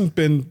that hasn't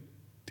been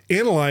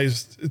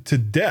analyzed to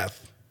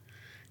death?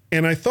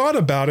 And I thought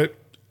about it.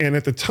 And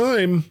at the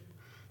time,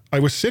 I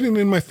was sitting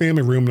in my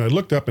family room and I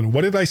looked up and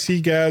what did I see,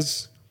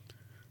 Gaz?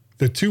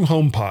 The 2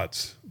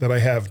 HomePods that I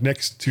have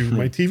next to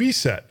my TV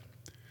set.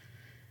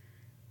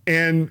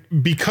 And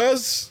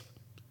because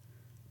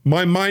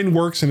my mind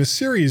works in a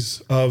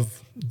series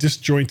of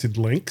disjointed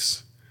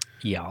links.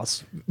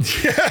 Yes.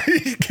 Yeah,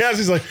 Gaz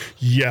is like,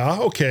 yeah,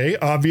 okay,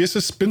 obvious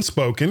has been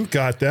spoken,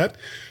 got that.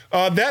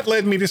 That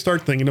led me to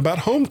start thinking about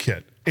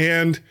HomeKit.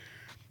 And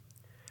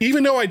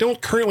even though I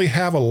don't currently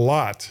have a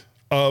lot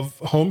of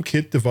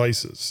HomeKit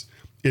devices,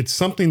 it's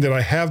something that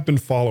I have been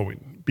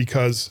following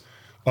because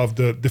of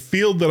the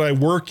field that I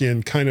work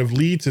in kind of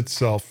leads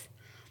itself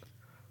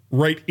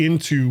right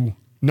into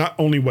not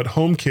only what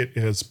HomeKit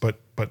is, but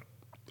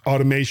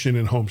automation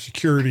and home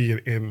security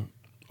and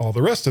all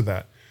the rest of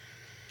that.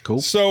 Cool.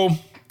 So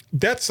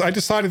I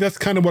decided that's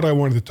kind of what I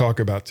wanted to talk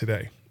about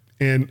today.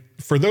 And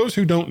for those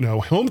who don't know,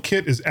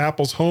 HomeKit is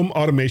Apple's home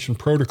automation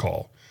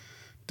protocol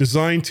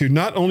designed to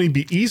not only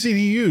be easy to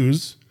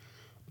use,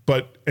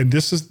 and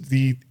this is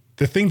the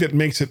thing that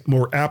makes it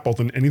more Apple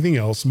than anything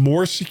else,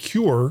 more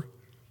secure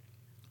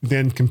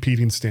than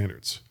competing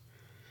standards.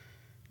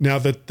 Now,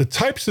 the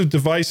types of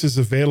devices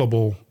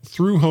available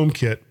through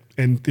HomeKit,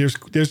 and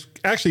there's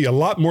actually a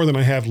lot more than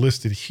I have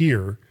listed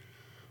here,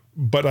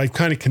 but I've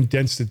kind of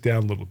condensed it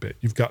down a little bit.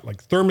 You've got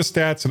like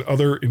thermostats and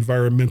other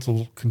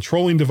environmental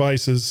controlling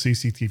devices,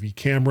 CCTV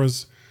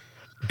cameras,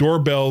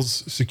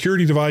 doorbells,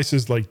 security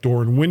devices like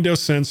door and window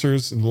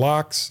sensors and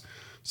locks,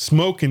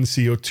 smoke and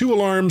CO2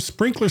 alarms,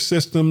 sprinkler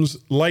systems,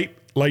 light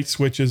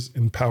switches,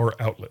 and power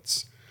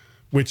outlets,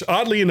 which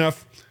oddly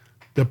enough,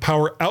 the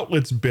power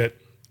outlets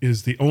bit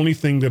is the only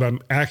thing that I'm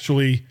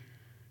actually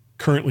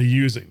currently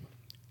using.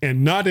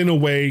 And not in a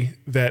way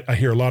that I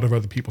hear a lot of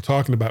other people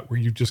talking about, where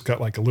you just got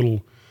like a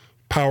little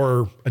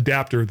power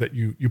adapter that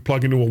you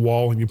plug into a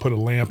wall and you put a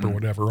lamp or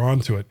whatever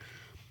onto it.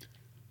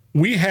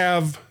 We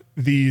have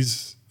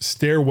these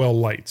stairwell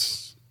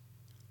lights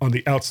on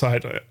the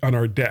outside on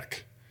our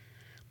deck.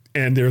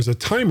 And there's a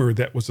timer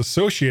that was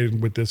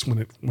associated with this when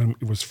it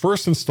was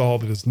first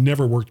installed that has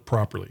never worked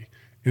properly.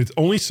 And it's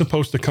only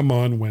supposed to come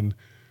on when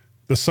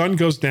the sun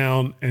goes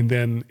down, and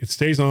then it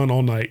stays on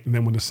all night. And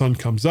then when the sun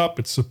comes up,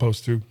 it's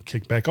supposed to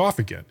kick back off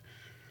again.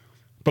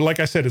 But like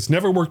I said, it's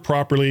never worked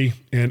properly.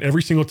 And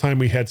every single time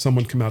we had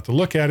someone come out to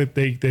look at it,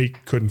 they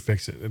couldn't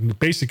fix it. And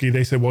basically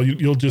they said, well,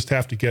 you'll just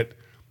have to get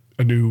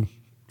a new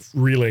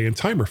relay and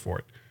timer for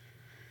it.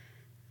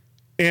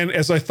 And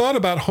as I thought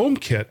about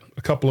HomeKit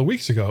a couple of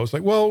weeks ago, I was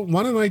like, well,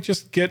 why don't I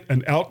just get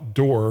an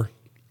outdoor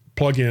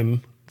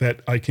plug-in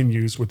that I can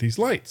use with these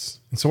lights?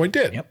 And so I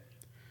did. Yep.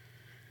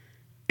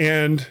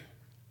 And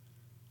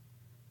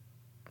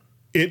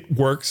it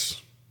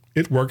works.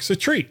 It works a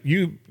treat.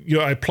 You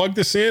know, I plugged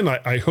this in.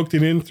 I hooked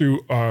it in through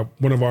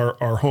one of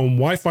our home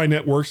Wi-Fi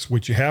networks,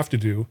 which you have to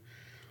do.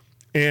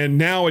 And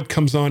now it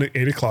comes on at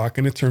 8 o'clock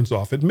and it turns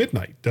off at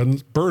midnight.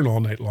 Doesn't burn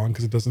all night long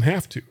because it doesn't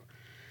have to.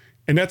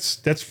 And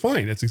that's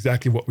fine. That's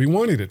exactly what we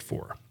wanted it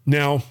for.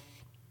 Now,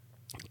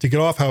 to get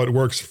off how it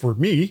works for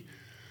me,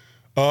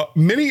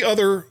 many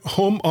other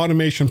home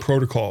automation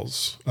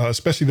protocols,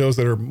 especially those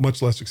that are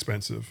much less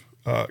expensive,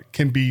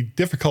 can be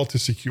difficult to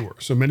secure.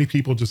 So many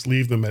people just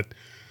leave them at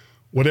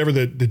whatever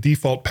the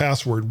default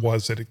password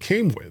was that it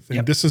came with.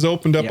 And this has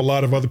opened up a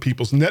lot of other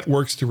people's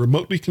networks to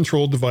remotely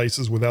control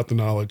devices without the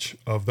knowledge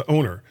of the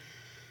owner.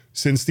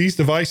 Since these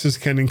devices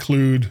can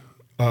include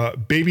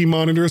baby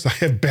monitors, I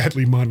have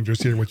Badly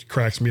monitors here, which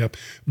cracks me up.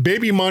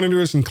 Baby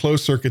monitors and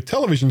closed circuit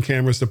television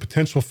cameras, the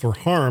potential for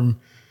harm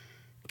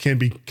can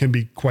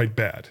be quite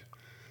bad.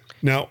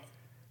 Now,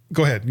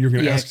 go ahead. You're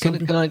going to ask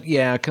something?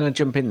 Can I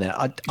jump in there?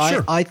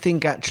 Sure. I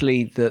think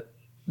actually that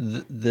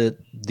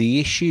the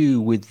issue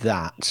with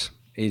that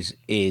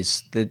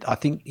is that I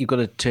think you've got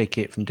to take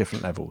it from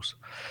different levels.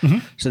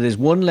 Mm-hmm. So there's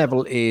one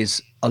level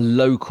is a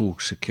local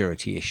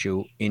security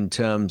issue in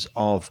terms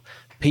of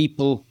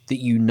people that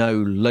you know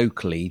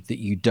locally that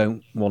you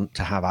don't want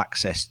to have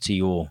access to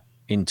your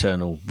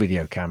internal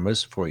video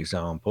cameras, for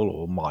example,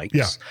 or mics.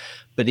 Yeah.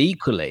 But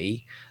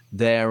equally,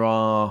 there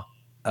are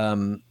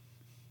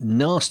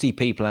nasty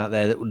people out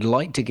there that would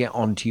like to get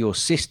onto your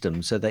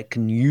system so they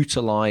can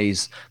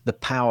utilize the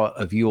power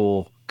of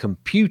your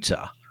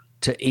computer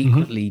to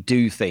equally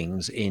do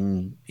things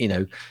in,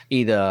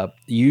 either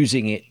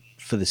using it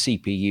for the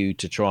CPU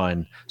to try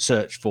and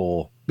search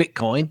for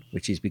Bitcoin,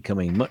 which is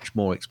becoming much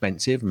more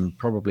expensive, and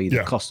probably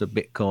the cost of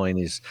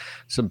Bitcoin is,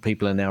 some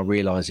people are now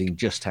realizing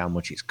just how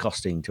much it's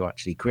costing to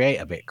actually create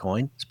a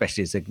Bitcoin,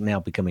 especially as they're now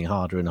becoming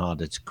harder and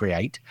harder to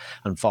create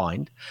and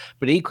find.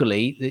 But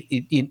equally,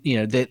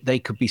 they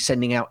could be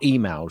sending out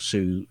emails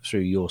through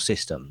your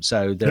system.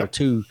 So there are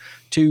two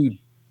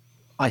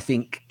I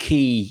think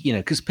key,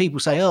 because people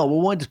say, oh,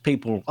 well, why does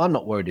people, I'm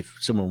not worried if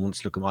someone wants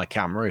to look at my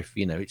camera, if,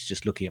 it's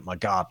just looking at my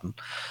garden.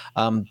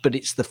 But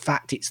it's the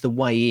fact it's the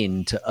way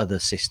into other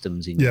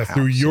systems in your house.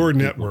 Through your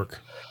network.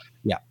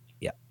 Yeah.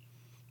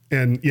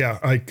 And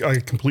I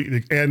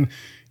completely, and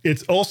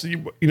it's also,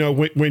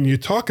 when you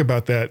talk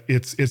about that,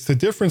 it's the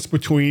difference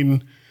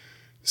between,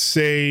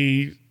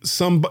 say,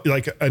 somebody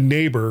like a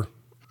neighbor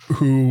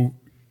who,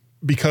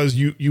 because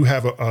you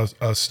have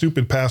a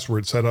stupid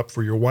password set up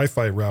for your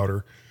Wi-Fi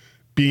router,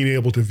 being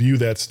able to view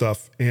that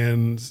stuff,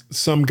 and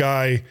some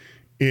guy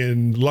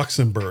in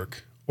Luxembourg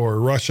or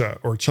Russia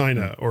or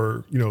China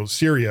or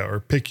Syria,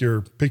 or pick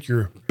your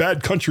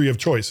bad country of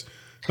choice.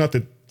 Not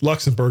that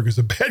Luxembourg is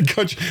a bad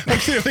country. I'm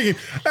thinking,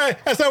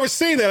 as I was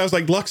saying that, I was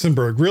like,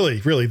 Luxembourg, really?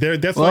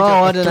 That's like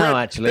I don't know,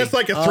 actually. That's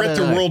like a threat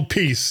to world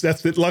peace.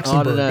 That's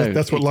Luxembourg.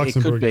 That's what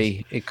Luxembourg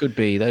is. It could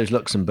be those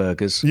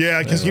Luxembourgers.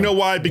 Yeah, because you know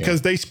why?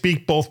 Because they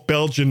speak both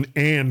Belgian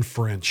and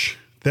French.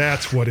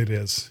 That's what it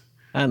is.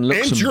 And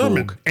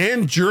Luxembourg.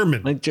 And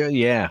German.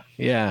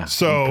 Yeah.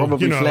 So, and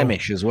probably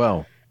Flemish as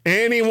well.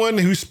 Anyone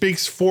who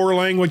speaks 4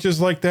 languages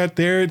like that,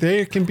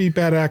 they can be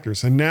bad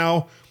actors. And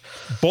now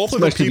both of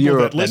the people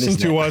that listen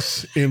to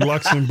us in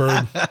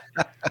Luxembourg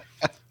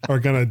are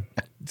going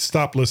to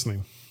stop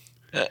listening.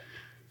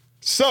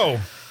 So,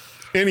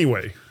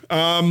 anyway,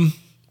 now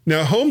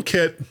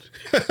HomeKit,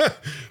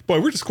 boy,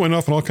 we're just going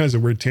off on all kinds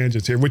of weird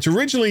tangents here, which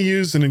originally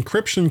used an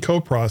encryption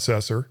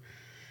coprocessor,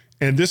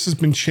 and this has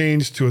been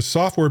changed to a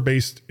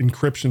software-based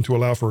encryption to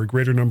allow for a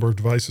greater number of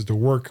devices to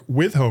work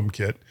with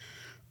HomeKit,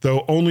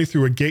 though only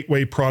through a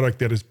gateway product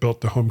that is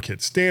built to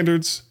HomeKit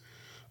standards.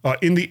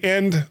 In the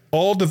end,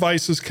 all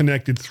devices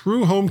connected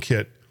through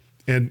HomeKit,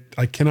 and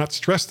I cannot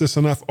stress this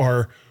enough,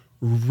 are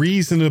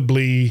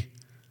reasonably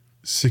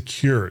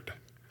secured.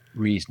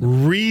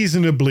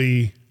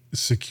 Reasonably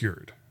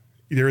secured.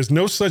 There is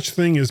no such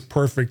thing as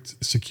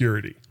perfect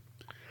security.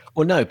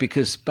 Well, no,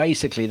 because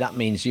basically that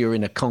means you're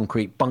in a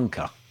concrete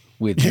bunker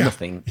with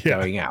nothing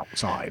going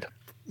outside.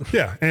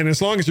 Yeah, and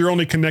as long as you're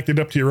only connected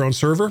up to your own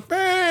server,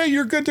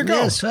 you're good to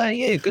go. Yes,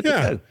 good to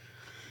go.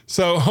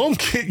 So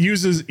HomeKit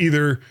uses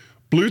either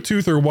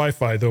Bluetooth or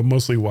Wi-Fi, though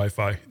mostly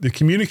Wi-Fi, to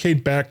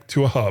communicate back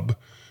to a hub,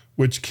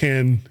 which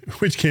can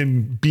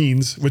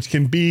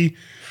be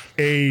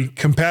a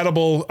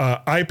compatible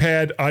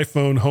iPad,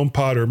 iPhone,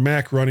 HomePod, or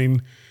Mac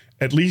running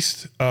at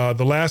least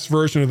the last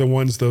version of the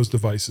ones those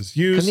devices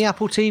use. Can the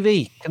Apple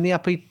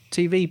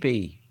TV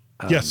be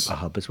yes. a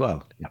hub as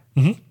well? Yeah.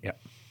 Mm-hmm. Yeah.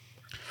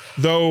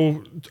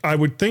 Though I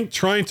would think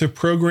trying to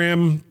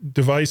program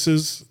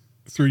devices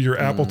through your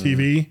Apple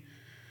TV,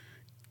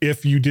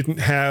 if you didn't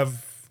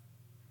have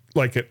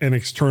like an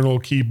external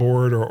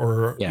keyboard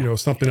or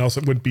something else,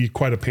 it would be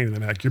quite a pain in the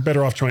neck. You're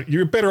better off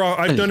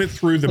I've done it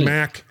through the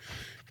Mac,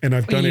 and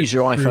I've done it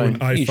through an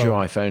iPhone. Use your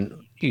iPhone.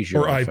 Use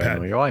your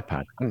iPad or your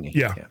iPad.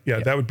 Yeah,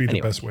 that would be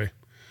the best way.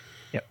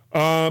 Yep.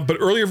 But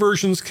earlier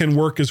versions can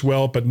work as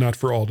well, but not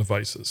for all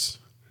devices.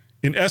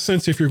 In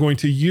essence, if you're going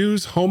to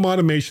use home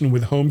automation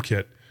with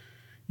HomeKit,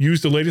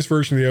 use the latest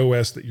version of the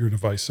OS that your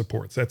device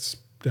supports. That's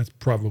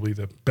probably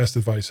the best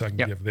advice I can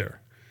give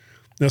there.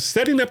 Now,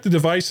 setting up the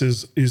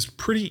devices is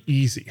pretty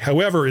easy.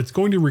 However, it's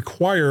going to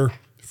require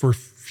for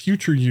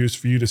future use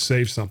for you to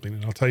save something,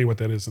 and I'll tell you what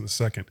that is in a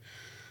second.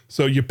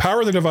 So you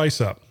power the device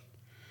up,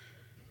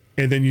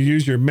 and then you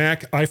use your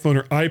Mac, iPhone,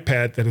 or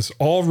iPad that is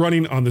all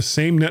running on the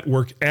same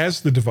network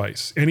as the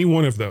device, any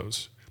one of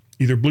those,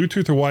 either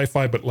Bluetooth or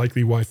Wi-Fi, but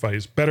likely Wi-Fi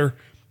is better,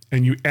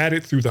 and you add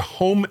it through the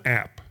Home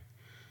app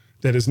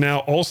that is now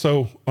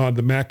also on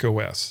the Mac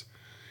OS.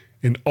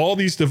 And all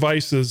these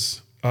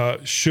devices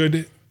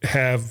should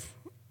have,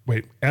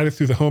 added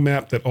through the Home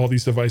app that all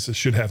these devices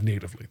should have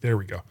natively. There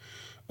we go.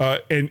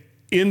 And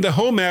in the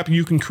Home app,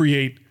 you can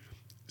create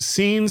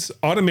scenes,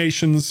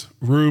 automations,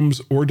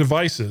 rooms, or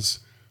devices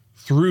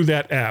through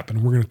that app.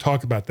 And we're going to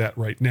talk about that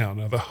right now.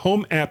 Now, the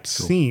Home app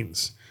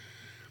scenes,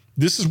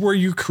 this is where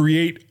you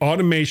create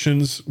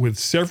automations with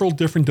several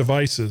different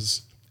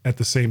devices at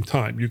the same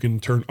time. You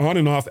can turn on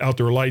and off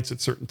outdoor lights at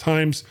certain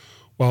times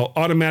while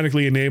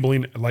automatically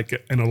enabling like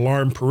an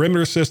alarm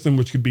perimeter system,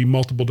 which could be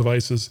multiple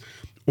devices,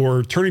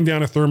 or turning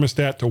down a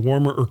thermostat to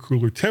warmer or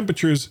cooler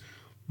temperatures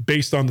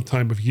based on the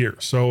time of year.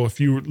 So if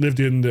you lived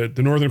in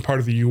the northern part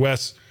of the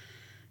US,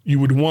 you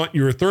would want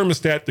your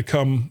thermostat to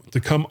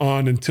come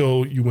on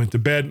until you went to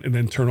bed and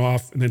then turn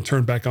off and then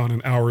turn back on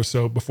an hour or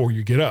so before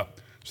you get up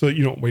so that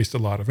you don't waste a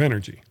lot of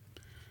energy.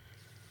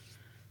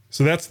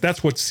 So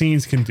that's what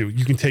scenes can do.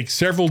 You can take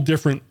several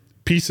different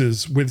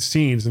pieces with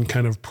scenes and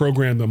kind of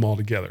program them all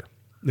together.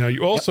 Now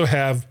you also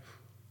have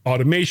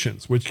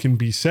automations, which can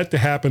be set to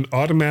happen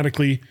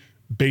automatically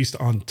based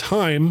on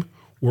time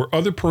or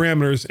other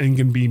parameters and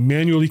can be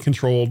manually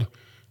controlled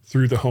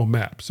through the Home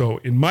app. So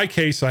in my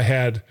case, I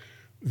had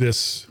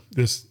this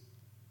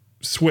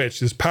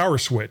switch, this power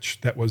switch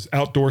that was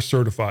outdoor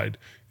certified,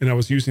 and I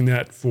was using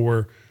that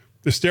for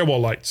the stairwell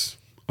lights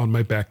on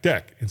my back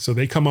deck. And so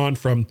they come on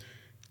from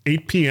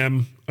 8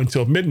 p.m.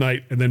 until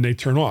midnight, and then they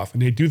turn off.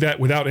 And they do that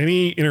without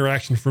any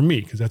interaction from me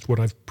because that's what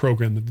I've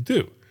programmed them to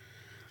do.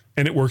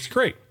 And it works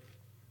great.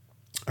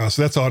 So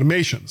that's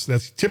automations.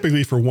 That's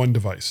typically for one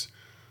device.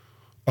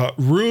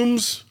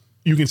 Rooms,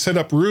 you can set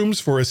up rooms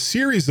for a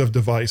series of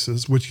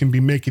devices, which can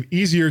make it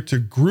easier to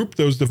group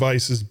those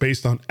devices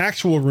based on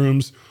actual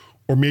rooms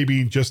or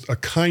maybe just a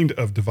kind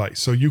of device.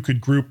 So you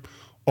could group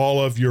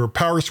all of your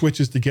power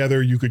switches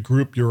together. You could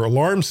group your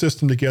alarm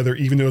system together,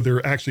 even though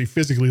they're actually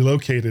physically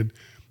located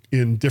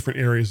in different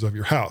areas of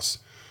your house.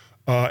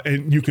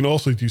 And you can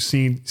also do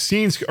scenes.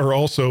 Scenes are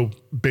also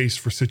based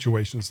for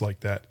situations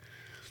like that.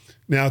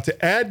 Now,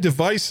 to add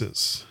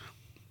devices,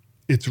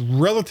 it's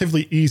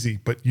relatively easy,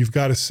 but you've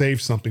got to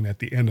save something at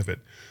the end of it.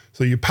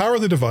 So you power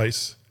the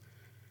device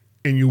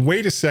and you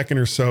wait a second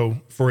or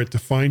so for it to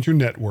find your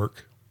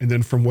network And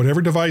then from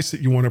whatever device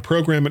that you want to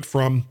program it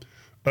from,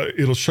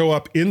 it'll show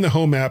up in the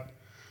Home app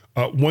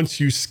once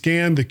you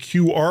scan the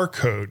QR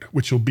code,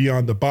 which will be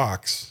on the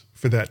box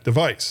for that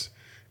device.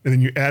 And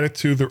then you add it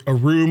to a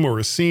room or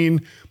a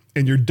scene,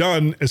 and you're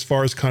done as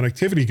far as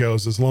connectivity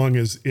goes, as long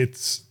as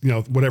it's,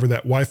 whatever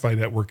that Wi-Fi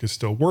network is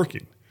still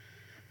working.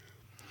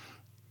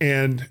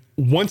 And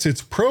once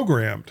it's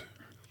programmed,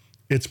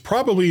 it's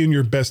probably in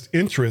your best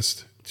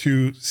interest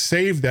to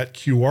save that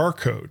QR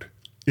code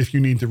if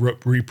you need to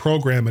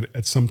reprogram it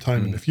at some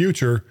time in the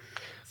future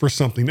for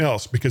something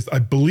else, because I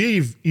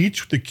believe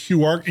each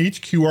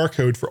QR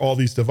code for all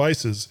these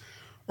devices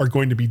are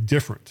going to be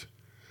different.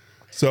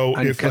 So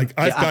I've got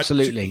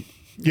absolutely.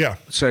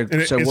 So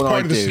it's what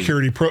part of the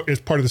security it's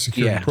part of the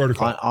security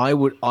protocol. I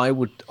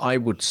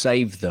would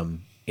save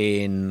them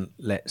in,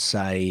 let's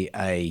say,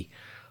 a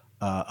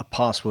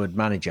password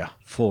manager,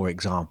 for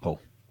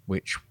example,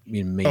 which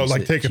means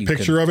take a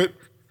picture of it.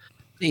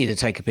 Either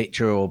take a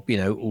picture or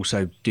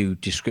also do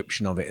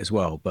description of it as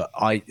well. But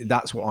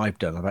that's what I've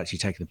done. I've actually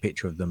taken a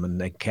picture of them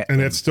and then kept.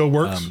 And it still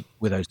works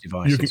with those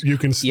devices. You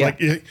can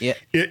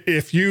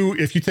if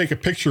you take a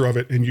picture of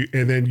it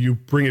and then you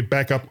bring it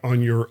back up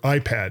on your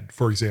iPad,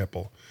 for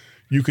example,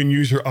 you can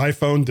use your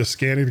iPhone to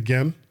scan it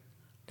again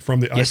from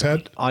the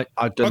iPad.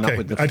 I've done that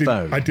with the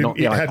phone.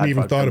 I hadn't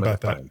even thought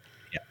about that.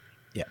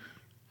 Yeah.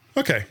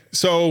 Okay,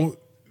 so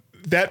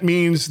that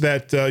means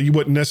that you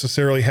wouldn't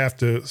necessarily have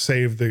to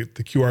save the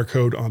QR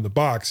code on the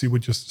box. You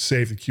would just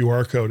save the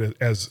QR code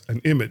as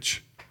an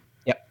image.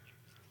 Yep.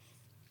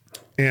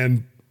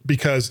 And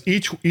because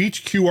each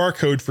QR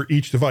code for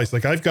each device,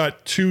 like I've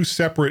got 2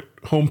 separate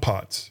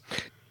HomePods.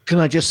 Can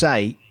I just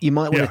say, you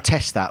might want to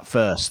test that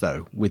first,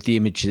 though, with the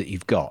image that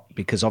you've got,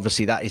 because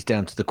obviously that is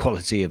down to the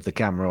quality of the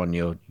camera on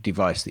your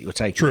device that you're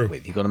taking it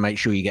with. You've got to make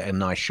sure you get a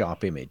nice,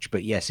 sharp image.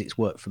 But yes, it's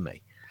worked for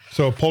me.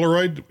 So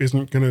Polaroid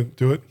isn't going to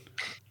do it?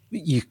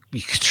 You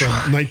could try.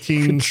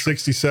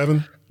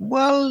 1967?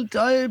 Well,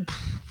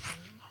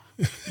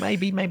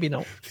 maybe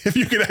not. If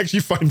you could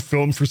actually find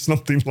film for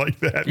something like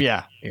that.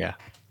 Yeah.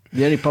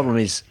 The only problem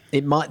is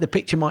the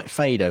picture might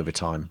fade over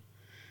time.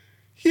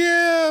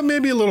 Yeah,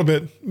 maybe a little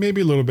bit.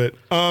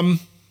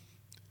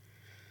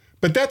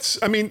 But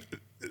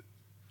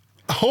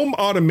home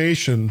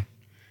automation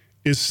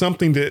is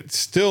something that's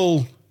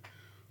still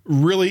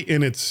really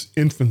in its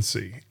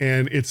infancy,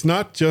 and it's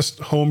not just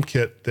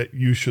HomeKit that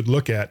you should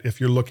look at if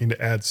you're looking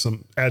to add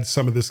some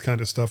of this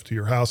kind of stuff to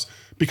your house,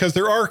 because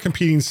there are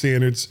competing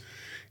standards,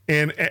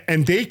 and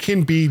they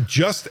can be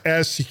just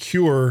as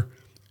secure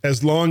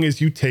as long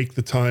as you take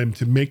the time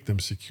to make them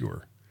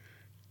secure.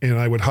 And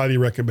I would highly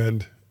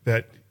recommend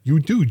that you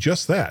do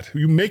just that.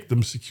 You make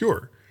them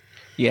secure.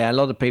 Yeah, a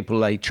lot of people,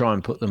 they try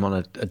and put them on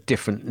a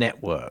different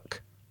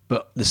network,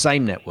 but the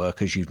same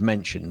network as you've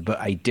mentioned, but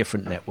a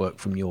different network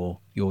from your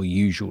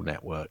usual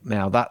network.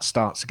 Now that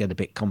starts to get a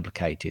bit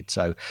complicated.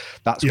 So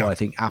that's why I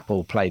think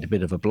Apple played a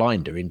bit of a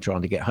blinder in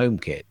trying to get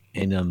HomeKit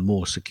in a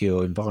more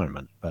secure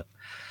environment. But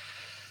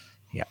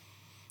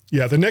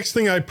yeah, the next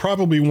thing I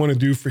probably want to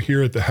do for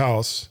here at the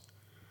house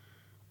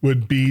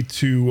would be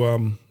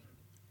to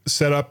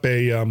set up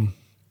a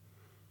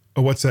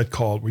what's that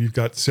called? Where you've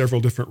got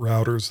several different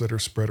routers that are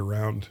spread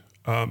around.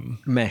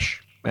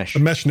 Mesh. A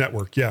mesh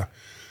network, yeah.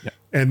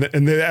 And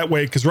that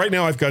way, because right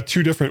now I've got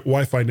 2 different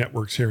Wi-Fi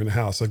networks here in the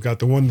house. I've got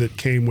the one that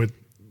came with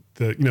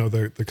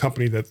the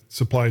company that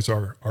supplies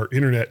our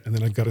internet, and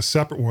then I've got a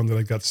separate one that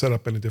I got set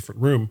up in a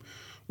different room,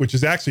 which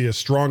is actually a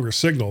stronger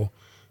signal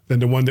than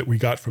the one that we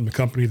got from the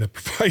company that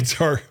provides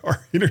our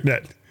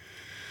internet.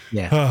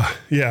 Yeah.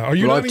 Are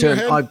you nodding your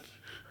head?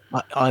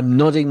 I'm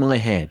nodding my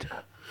head.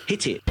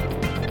 Hit it.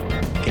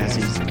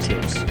 Gaz's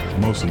tips.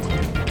 Mostly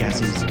clean.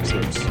 Gaz's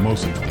tips.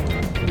 Mostly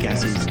clean.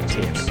 Gaz's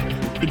tips.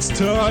 It's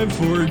time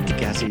for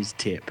Gaz's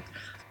tip.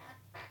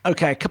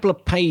 Okay, a couple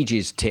of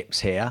pages tips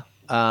here.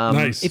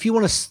 Nice. If you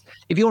want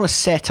to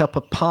set up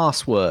a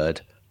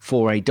password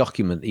for a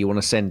document that you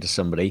want to send to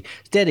somebody,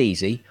 it's dead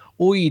easy.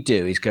 All you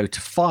do is go to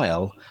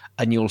File,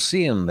 and you'll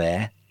see on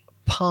there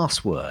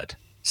password,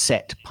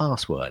 set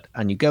password,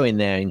 and you go in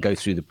there and go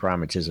through the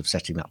parameters of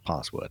setting that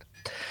password.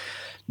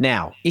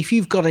 Now, if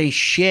you've got a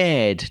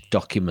shared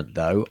document,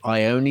 though,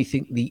 I only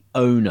think the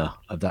owner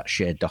of that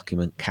shared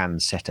document can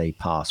set a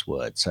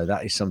password. So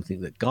that is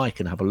something that Guy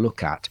can have a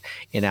look at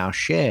in our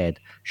shared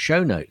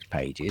show notes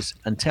pages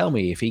and tell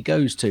me if he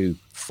goes to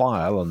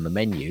File on the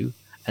menu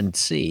and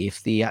see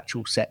if the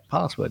actual set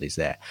password is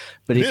there.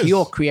 But if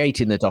you're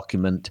creating the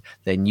document,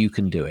 then you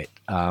can do it.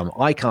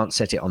 I can't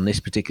set it on this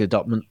particular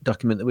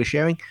document that we're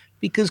sharing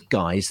because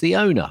Guy's the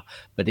owner.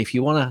 But if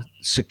you want to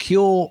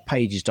secure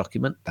Pages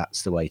document,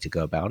 that's the way to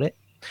go about it.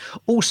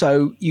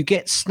 Also, you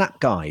get snap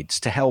guides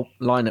to help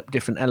line up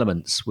different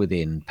elements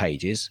within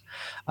Pages.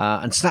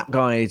 And snap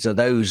guides are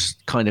those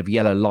kind of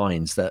yellow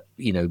lines that,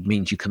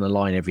 means you can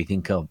align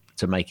everything up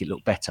to make it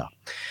look better.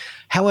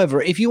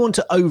 However, if you want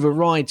to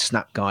override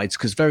snap guides,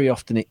 because very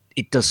often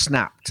it does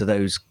snap to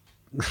those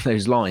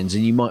lines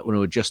and you might want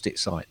to adjust it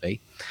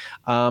slightly,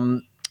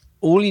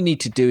 all you need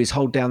to do is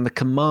hold down the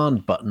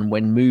command button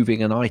when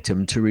moving an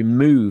item to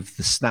remove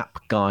the snap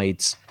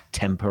guides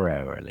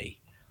temporarily.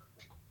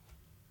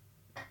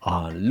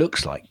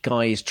 Looks like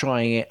Guy is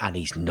trying it and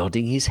he's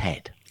nodding his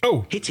head.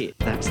 Oh, Hit it.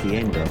 That's the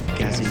end of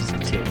Gaz's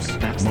tips.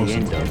 That's the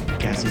end of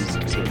Gaz's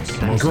tips.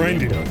 That's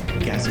Grinding. the end of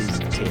Gaz's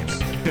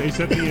tips. Is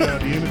that the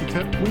end of the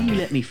tip? Will you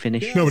let me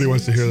finish? nobody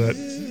wants to hear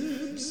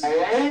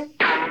that.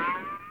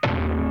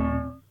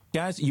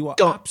 Gaz, you are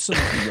Don't-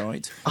 absolutely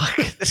right.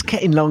 It's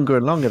getting longer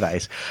and longer. That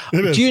is.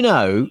 It is. Do you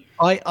know?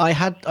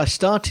 I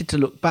started to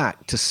look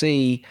back to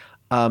see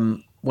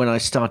when I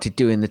started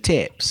doing the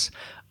tips,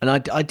 and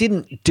I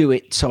didn't do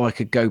it so I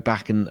could go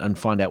back and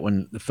find out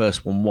when the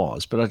first one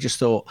was, but I just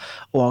thought,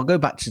 I'll go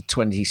back to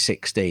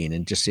 2016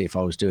 and just see if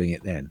I was doing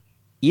it then.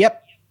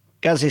 Yep.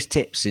 Gaz's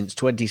tips since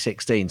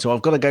 2016. So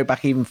I've got to go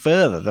back even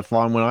further to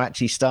find when I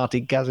actually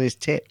started Gaz's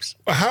tips.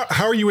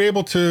 How are you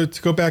able to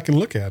go back and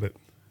look at it?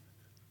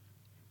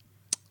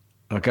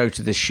 I go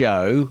to the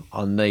show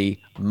on the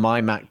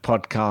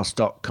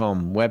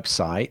mymacpodcast.com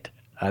website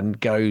and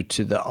go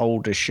to the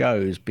older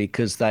shows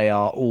because they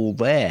are all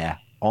there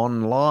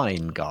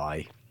online,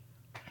 Guy.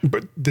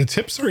 But the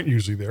tips aren't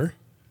usually there.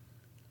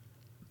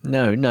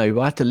 No,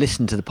 I have to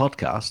listen to the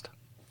podcast.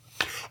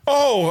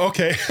 Oh,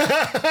 okay.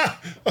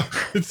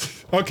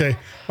 It's okay.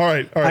 All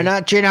right.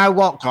 And do you know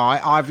what,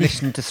 Guy? I've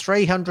listened to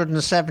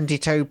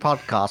 372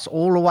 podcasts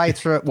all the way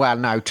through it. Well,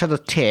 no, to the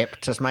tip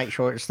to make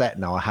sure it's there.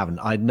 No, I haven't.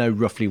 I know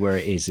roughly where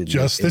it is in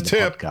Just the the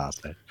tip.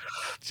 podcast. Though.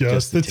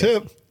 Just the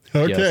tip.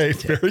 Okay,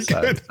 Just the tip.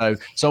 very good.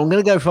 So I'm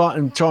going to go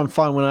and try and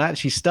find when I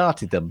actually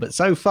started them. But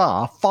so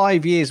far,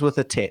 5 years worth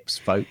of tips,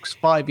 folks.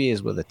 5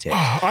 years worth of tips.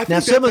 I Now,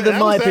 think some of them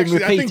might have been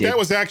I think repeated. that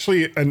was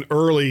actually an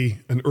early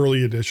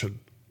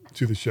addition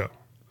to the show.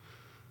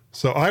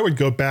 So I would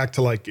go back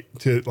to like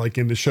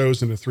in the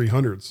shows in the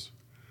 300s.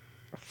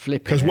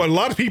 Because what a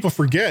lot of people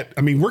forget,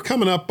 I mean, we're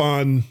coming up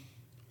on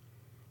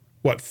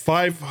what,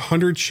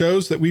 500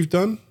 shows that we've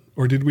done,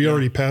 or did we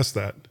already pass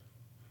that?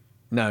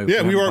 No.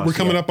 Yeah, we're not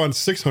coming yet. up on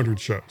 600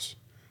 shows.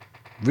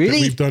 That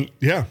Really? we've done.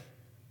 Yeah.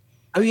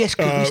 Oh, yes,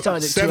 because we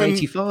started at 7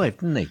 285,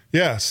 didn't he?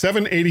 Yeah,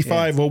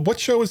 785. Well, what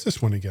show is this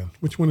one again?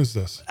 Which one is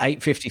this?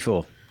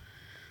 854.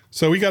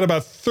 So we got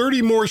about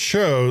 30 more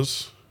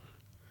shows,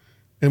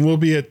 and we'll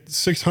be at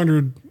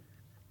 600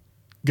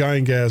 Guy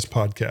and Gaz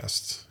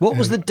podcasts. What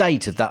was the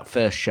date of that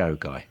first show,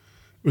 Guy?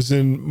 It was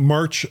in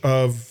March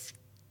of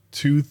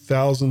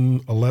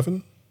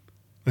 2011,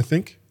 I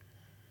think.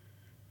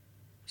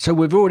 So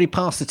we've already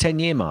passed the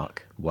 10-year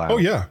mark. Wow. Oh,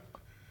 yeah.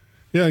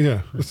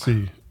 Yeah. Let's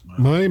see.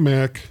 My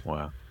Mac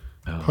Wow.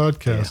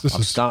 podcast. Yeah. This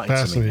I've is started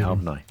fascinating.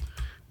 something, haven't I?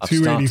 I've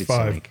started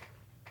 285.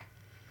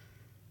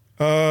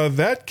 something.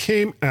 That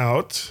came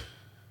out.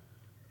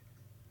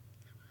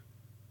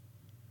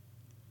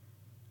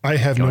 I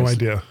have no Guys.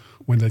 idea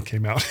when that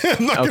came out.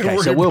 I'm not going to Okay,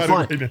 worry so we'll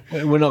about find. it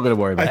right now. We're not going to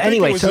worry about I it. think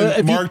Anyway, it was so in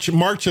have you-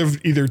 March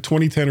of either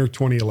 2010 or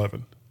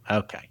 2011.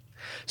 Okay.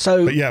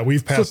 So, But yeah,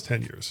 we've passed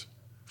 10 years.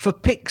 for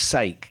pick's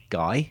sake,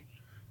 Guy,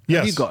 Yes.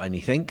 have you got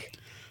anything?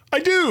 I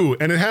do,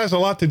 and it has a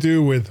lot to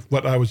do with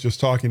what I was just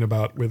talking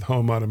about with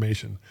home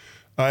automation.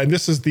 And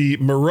this is the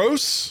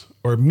Miros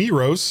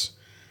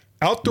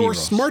outdoor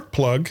smart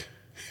plug,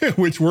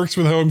 which works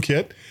with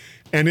HomeKit,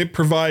 and it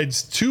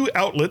provides 2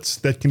 outlets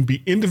that can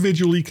be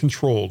individually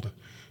controlled.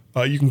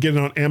 You can get it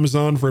on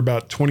Amazon for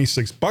about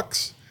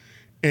 $26,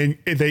 and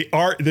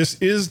this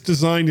is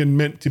designed and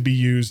meant to be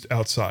used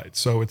outside.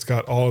 So it's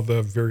got all of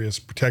the various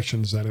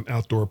protections that an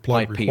outdoor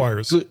plug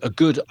requires. A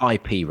good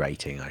IP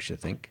rating, I should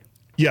think.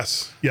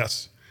 Yes,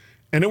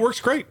 and it works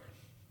great.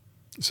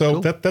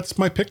 So Cool. that's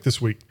my pick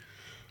this week.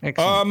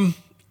 Excellent.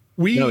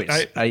 No,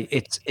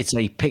 It it's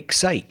a pick's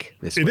sake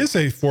this week. is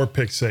a for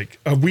pick's sake.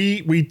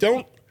 We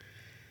don't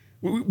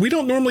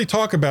normally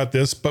talk about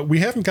this, but we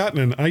haven't gotten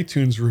an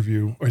iTunes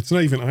review, or it's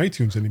not even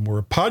iTunes anymore,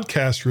 a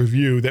podcast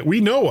review that we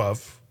know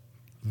of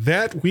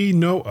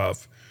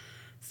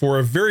for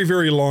a very,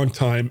 very long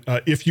time.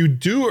 If you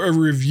do a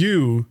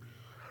review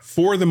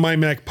for the My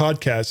Mac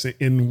podcast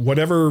in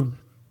whatever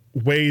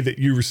way that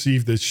you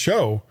receive this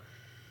show,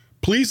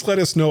 please let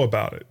us know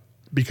about it,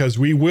 because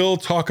we will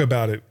talk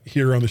about it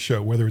here on the show,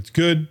 whether it's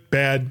good,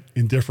 bad,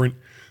 indifferent.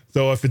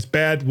 Though if it's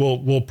bad,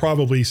 we'll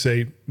probably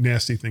say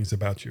nasty things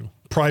about you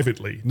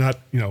privately, not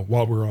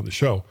while we're on the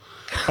show.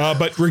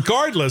 But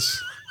regardless,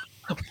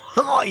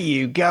 What are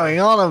you going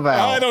on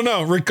about? I don't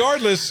know.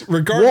 Regardless,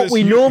 What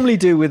we normally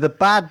do with the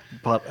bad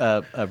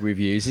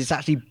reviews is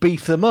actually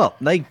beef them up.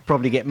 They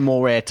probably get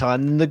more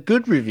airtime than the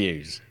good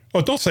reviews. Oh,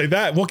 don't say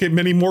that. We'll get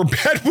many more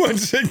bad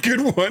ones than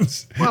good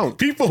ones. Well,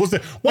 people will say,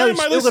 "Why am it's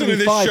I still listening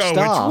to gonna be this show?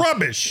 5-star. It's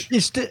rubbish."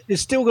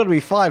 It's still going to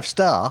be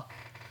 5-star.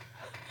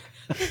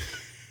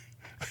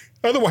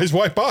 Otherwise,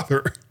 why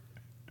bother?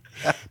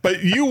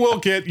 But you will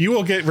get,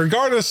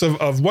 regardless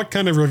of what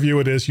kind of review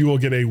it is, you will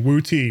get a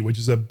WooT, which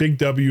is a big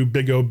W,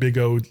 big O,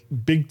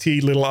 big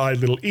T, little I,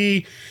 little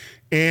E.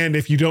 And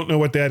if you don't know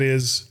what that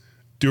is,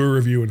 do a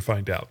review and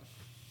find out.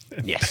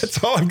 Yes.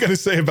 That's all I'm going to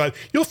say about it.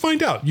 You'll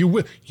find out. You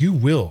will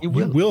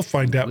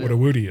find out what a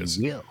WooT is.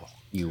 Will.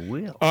 You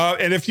will.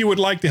 And if you would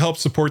like to help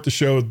support the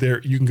show, there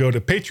you can go to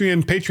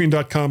Patreon,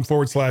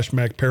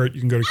 patreon.com/MacParrot.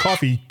 You can go to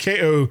Ko-fi,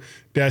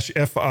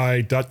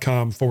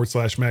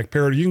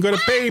 ko-fi.com/MacParrot. You can go to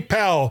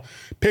PayPal,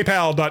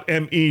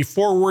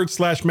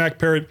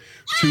 paypal.me/MacParrot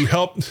to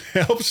help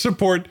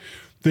support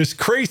this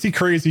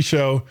crazy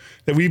show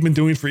that we've been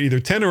doing for either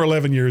 10 or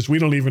 11 years. We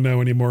don't even know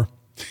anymore.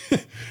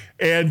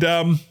 And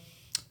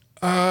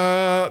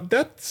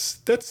that's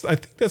I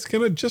think that's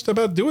gonna just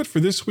about do it for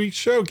this week's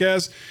show,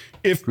 Gaz.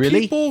 If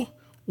people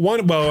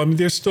want, well, I mean,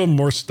 there's still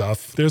more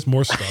stuff. There's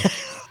more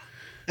stuff.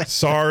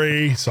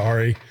 Sorry.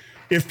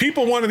 If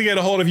people wanted to get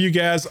a hold of you,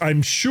 Gaz,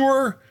 I'm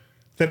sure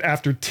that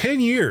after 10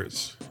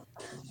 years,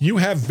 you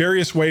have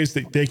various ways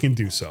that they can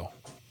do so.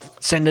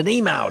 Send an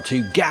email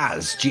to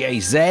Gaz,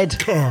 G-A-Z,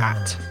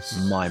 at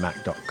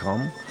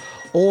mymac.com,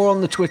 or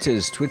on the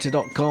Twitters,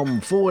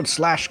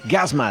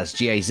 twitter.com/Gazmaz,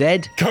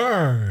 G-A-Z,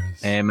 Cars.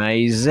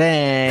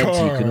 M-A-Z.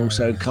 You can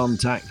also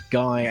contact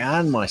Guy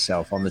and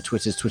myself on the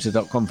Twitters,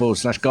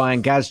 twitter.com/Guy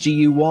and Gaz,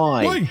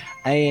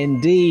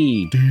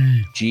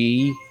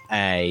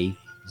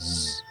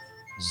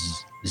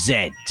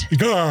 G-U-Y-A-N-D-G-A-Z.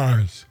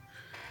 Cars.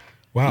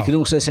 Wow. You can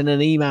also send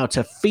an email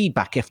to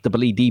feedback,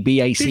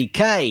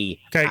 F-W-D-B-A-C-K,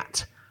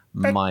 at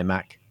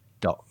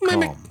mymac.com.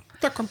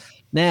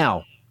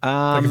 Now,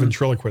 like a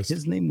ventriloquist.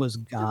 His name was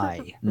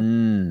Guy.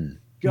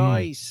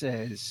 Guy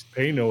says,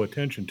 Pay no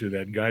attention to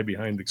that guy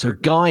behind the so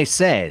curtain. Guy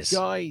says,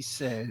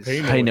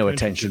 Pay no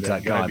attention to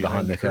that guy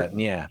behind the curtain.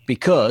 Yeah,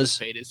 because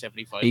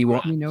he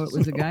wants. You know it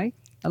was a guy?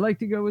 I like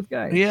to go with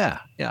Guy.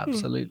 Yeah,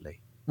 absolutely.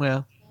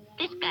 Well,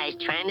 This guy's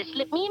trying to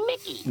slip me a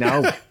Mickey.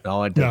 no,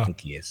 I don't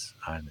think he is.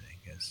 I don't think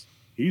he is.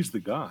 He's the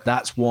guy.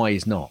 That's why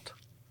he's not.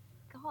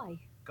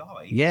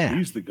 Guy. Yeah,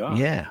 He's the guy.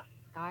 yeah,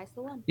 Guy's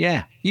the one.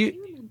 yeah. You,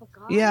 Remember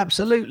Guy? yeah,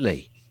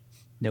 absolutely.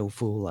 No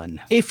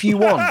fooling. If you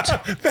want,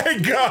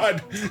 Thank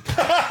God.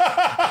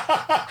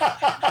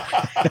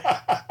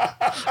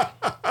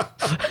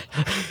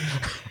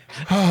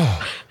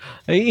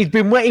 he'd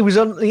been waiting. He was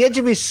on the edge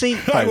of his seat,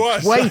 I folks,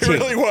 was. waiting, I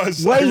really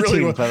was.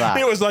 waiting for that.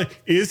 It was like,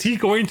 is he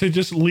going to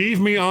just leave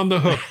me on the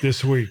hook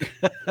this week?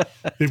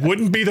 It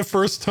wouldn't be the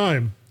first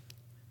time.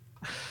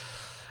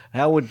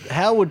 How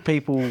would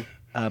people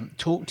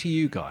talk to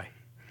you, Guy?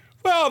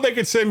 Well, they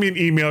could send me an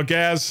email,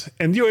 Gaz,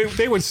 and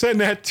they would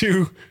send that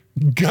to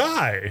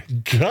Guy,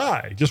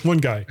 just one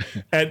guy,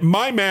 at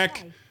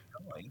mymac.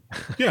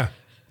 Yeah,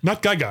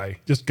 not Guy,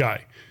 just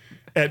Guy,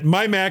 at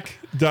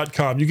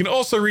mymac.com. You can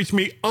also reach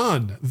me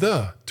on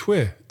the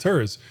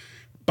Twitters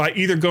by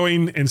either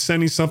going and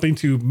sending something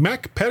to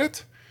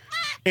MacParrot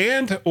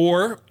and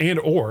or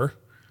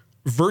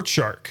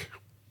Vertshark.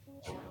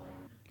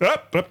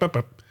 Up.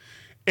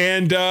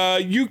 And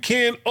you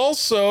can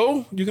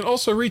also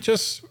reach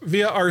us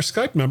via our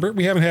Skype number.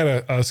 We haven't had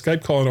a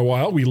Skype call in a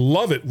while. We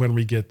love it when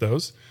we get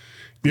those.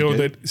 You know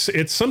that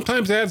it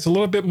sometimes adds a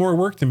little bit more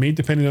work to me,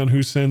 depending on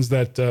who sends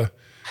that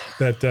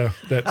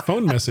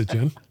phone message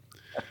in.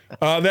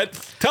 That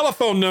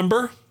telephone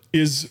number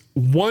is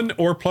 1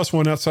 or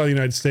 +1 outside the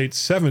United States,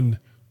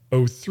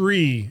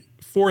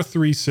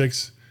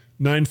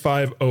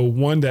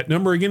 703-436-9501. That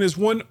number again is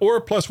 1 or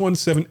 +1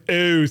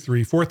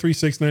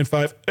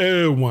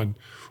 703-436-9501.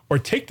 Or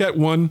take that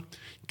one,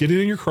 get it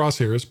in your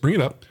crosshairs, bring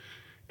it up,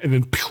 and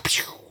then pew,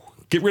 pew,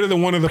 get rid of the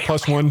 1 or the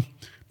 +1.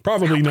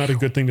 Probably not a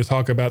good thing to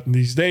talk about in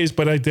these days,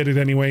 but I did it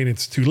anyway, and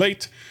it's too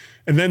late.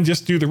 And then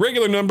just do the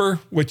regular number,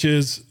 which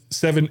is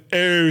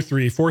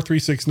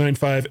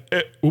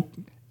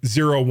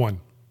 703-436-9501.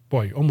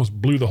 Boy,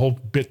 almost blew the whole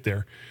bit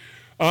there.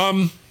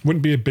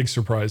 Wouldn't be a big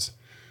surprise.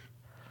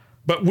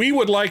 But we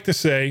would like to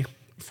say,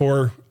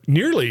 for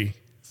nearly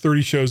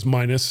 30 shows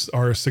minus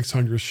our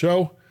 600th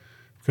show,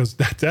 because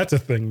that's a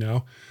thing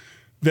now,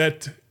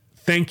 that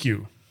thank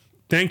you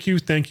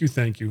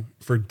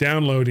for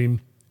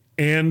downloading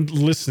and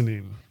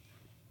listening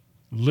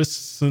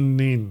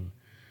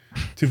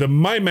to the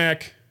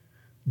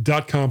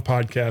mymac.com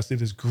podcast.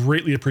 It is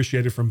greatly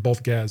appreciated from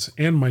both Gaz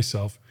and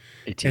myself.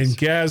 It is. And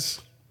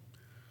Gaz,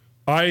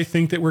 I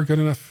think that we're good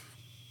enough.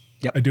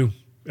 Yep. I do.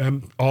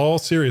 I'm all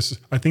serious.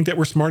 I think that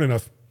we're smart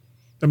enough.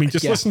 I mean,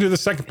 just listen to the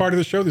second part of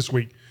the show this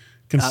week.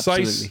 Concise,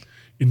 Absolutely.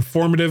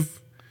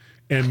 Informative,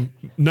 and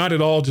not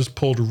at all just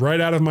pulled right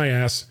out of my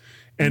ass.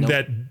 And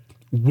that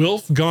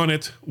Wilf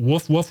Gonnet,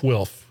 woof, woof,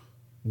 wilf.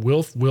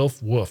 Wilf,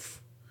 wilf,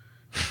 woof.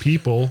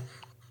 People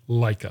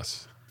like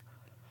us.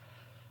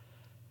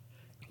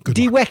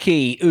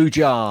 Diweki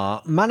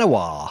Ujar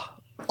Manawa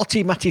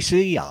Oti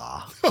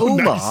Matisia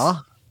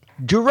Umar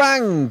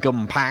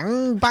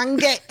Durangumpang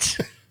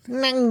Banget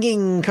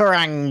Nanging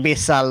Karang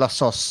Bisa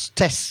Losos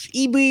Tes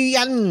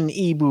Ibuyan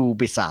Ibu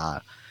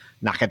Bisa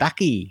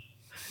Nakadaki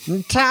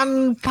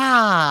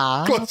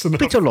Tanpa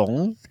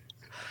Pitolong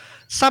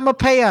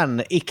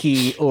Samapayan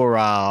Iki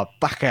Ora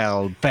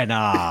Bakal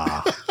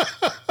Benar.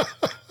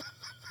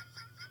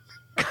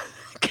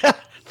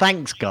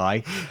 Thanks,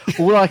 Guy.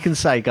 All I can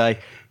say, Guy,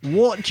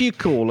 what do you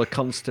call a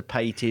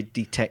constipated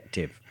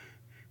detective?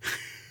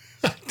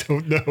 I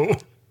don't know.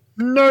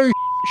 No,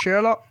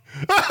 Sherlock.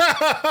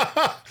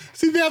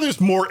 See, now there's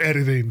more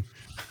editing.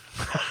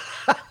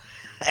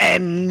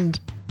 End.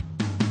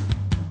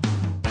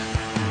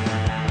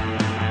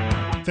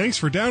 Thanks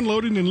for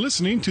downloading and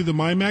listening to the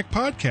MyMac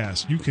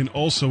Podcast. You can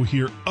also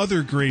hear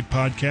other great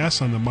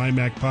podcasts on the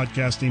MyMac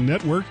Podcasting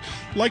Network,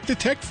 like the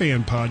Tech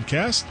Fan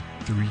Podcast,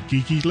 Three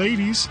Geeky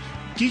Ladies,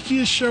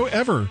 Geekiest Show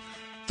Ever,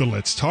 the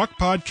Let's Talk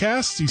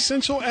Podcasts,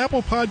 Essential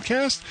Apple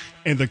Podcast,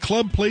 and the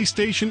Club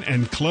PlayStation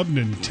and Club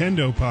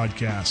Nintendo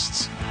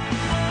Podcasts.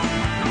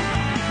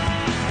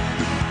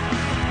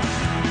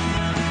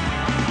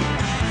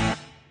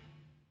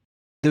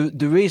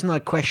 The reason I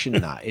question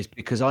that is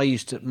because I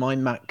used to my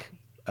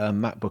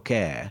MacBook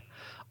Air,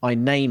 I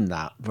named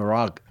that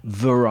Virago,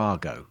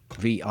 Virago,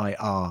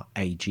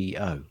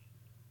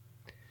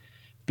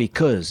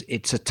 because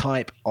it's a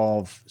type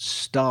of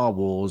Star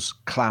Wars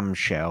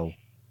clamshell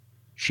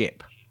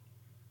ship.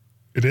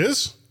 It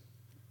is?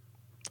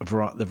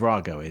 The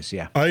Virago is,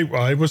 yeah.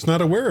 I was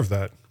not aware of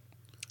that.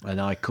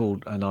 And I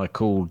called.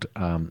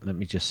 Let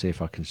me just see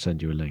if I can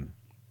send you a link.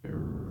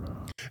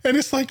 And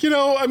it's like,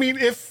 I mean,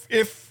 if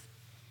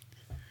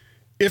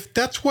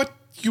that's what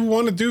you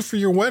want to do for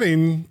your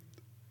wedding,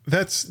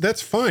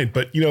 that's fine.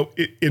 But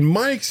in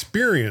my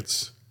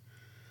experience,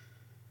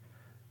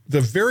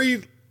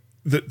 the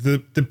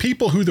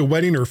people who the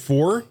wedding are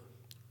for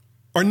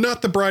are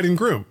not the bride and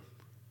groom.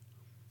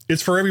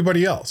 It's for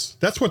everybody else.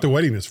 That's what the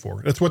wedding is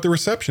for. That's what the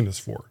reception is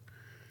for.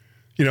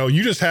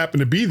 You just happen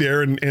to be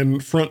there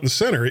and front and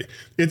center.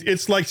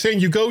 It's like saying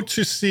you go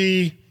to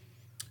see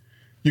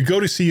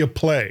a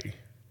play,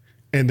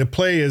 and the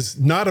play is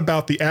not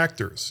about the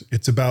actors.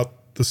 It's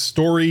about the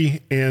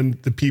story and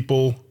the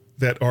people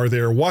that are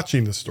there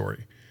watching the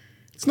story.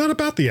 It's not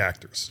about the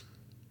actors,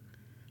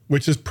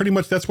 which is pretty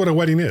much, that's what a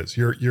wedding is.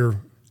 You're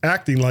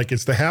acting like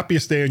it's the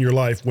happiest day in your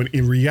life, when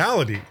in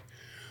reality,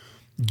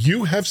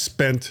 you have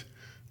spent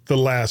the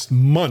last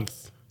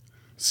month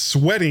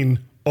sweating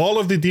all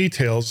of the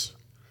details,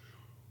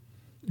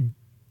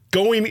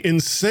 going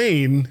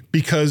insane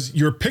because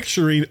you're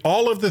picturing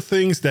all of the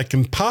things that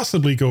can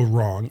possibly go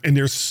wrong. And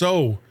there's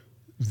so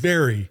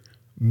very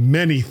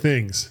many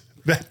things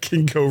that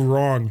can go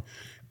wrong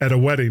at a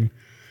wedding.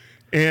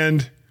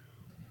 And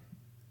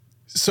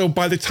so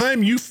by the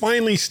time you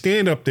finally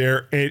stand up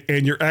there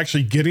and you're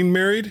actually getting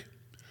married,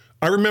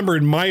 I remember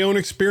in my own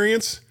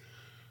experience,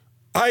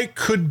 I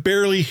could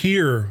barely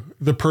hear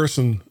the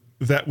person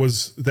that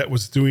was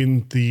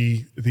doing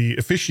the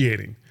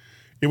officiating.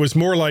 It was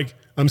more like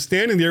I'm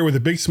standing there with a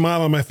big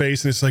smile on my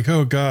face, and it's like,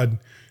 oh God,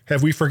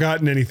 have we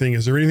forgotten anything?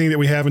 Is there anything that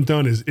we haven't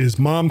done? Is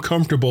mom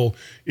comfortable?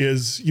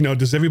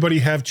 Does everybody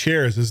have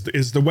chairs?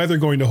 Is the weather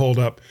going to hold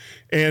up?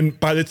 And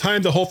by the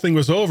time the whole thing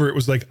was over, it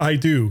was like, I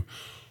do.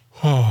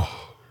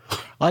 Oh,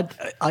 I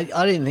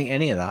didn't think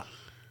any of that.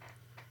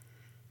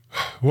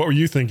 What were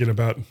you thinking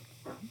about?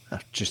 I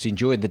just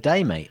enjoyed the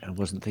day, mate. I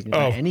wasn't thinking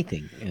about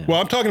anything.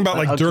 Well, I'm talking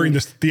about during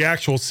the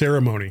actual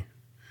ceremony.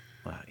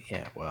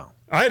 Well.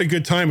 I had a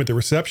good time at the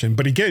reception,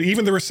 but again,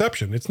 even the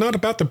reception, it's not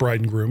about the bride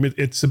and groom.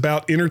 It's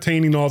about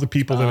entertaining all the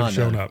people that have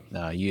shown up.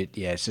 No,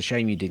 it's a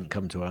shame you didn't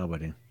come to our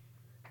wedding,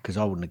 because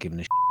I wouldn't have given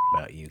a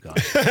about you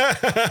guys.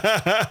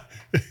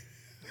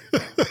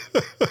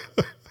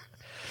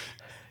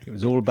 It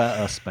was all about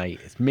us, mate.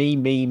 It's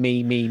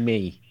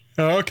me.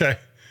 Oh, okay.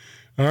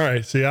 All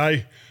right. See,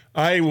 I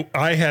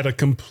had a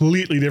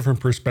completely different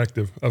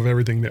perspective of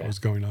everything that was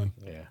going on.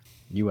 Yeah.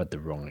 You had the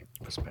wrong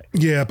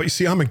perspective. Yeah, but you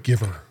see, I'm a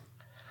giver.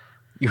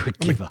 You're a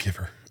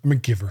giver. I'm a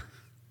giver.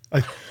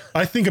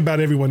 I think about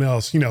everyone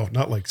else,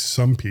 not like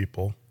some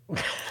people.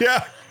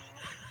 Yeah.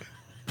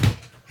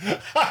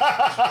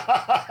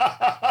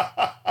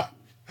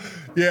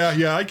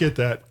 Yeah, I get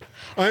that.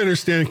 I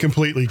understand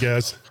completely,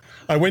 guys.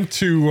 I went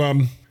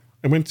to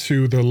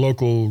the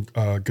local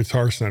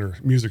Guitar Center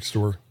music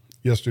store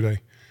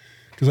yesterday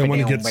because I want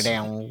to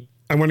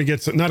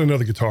get some, not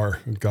another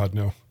guitar. God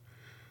no.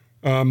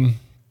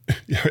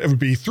 It would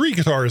be 3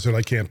 guitars that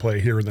I can't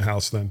play here in the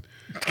house then.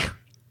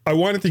 I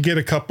wanted to get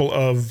a couple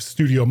of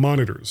studio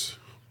monitors,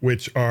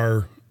 which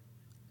are,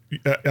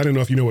 I don't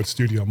know if you know what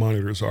studio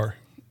monitors are.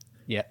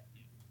 Yeah.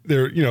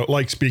 They're,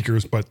 like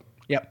speakers, but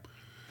yep,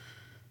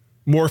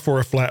 more for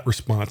a flat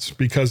response,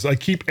 because I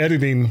keep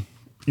editing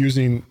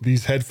using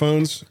these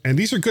headphones, and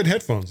these are good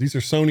headphones. These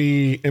are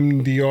Sony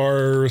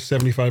MDR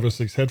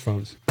 7506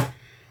 headphones.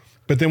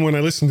 But then when I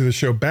listen to the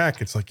show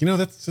back, it's like,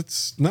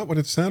 that's not what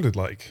it sounded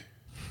like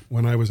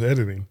when I was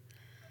editing.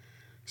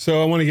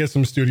 So I want to get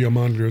some studio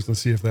monitors and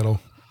see if that'll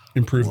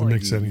improve the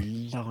mix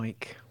any. What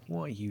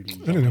are you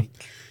like? I don't know.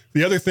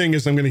 The other thing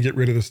is I'm going to get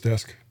rid of this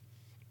desk,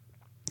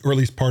 or at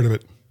least part of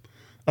it.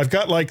 I've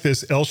got like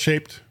this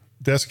L-shaped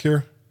desk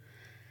here,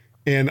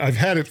 and I've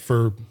had it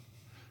for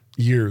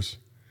years,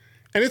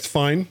 and it's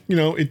fine.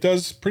 It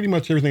does pretty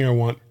much everything I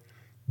want,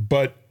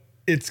 but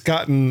it's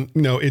gotten,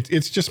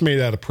 it's just made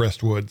out of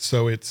pressed wood.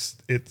 So it's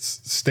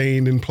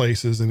stained in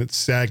places, and it's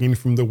sagging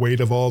from the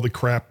weight of all the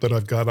crap that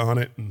I've got on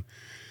it. And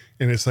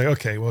it's like,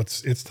 okay, well,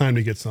 it's time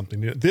to get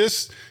something new.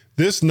 This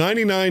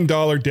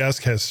 $99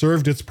 desk has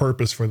served its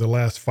purpose for the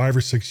last 5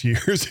 or 6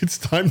 years. It's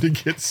time to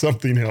get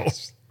something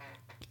else.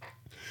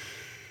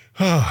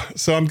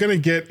 So I'm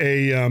going to get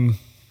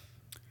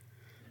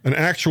an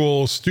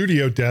actual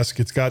studio desk.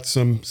 It's got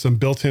some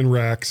built-in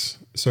racks.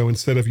 So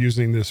instead of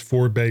using this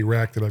 4-bay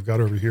rack that I've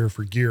got over here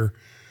for gear,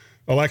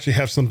 I'll actually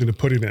have something to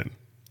put it in.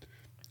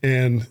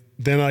 And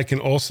then I can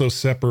also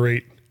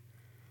separate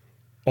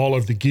all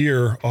of the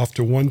gear off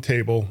to one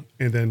table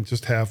and then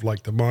just have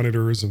like the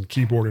monitors and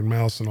keyboard and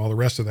mouse and all the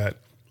rest of that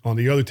on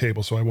the other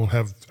table. So I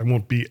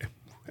won't be,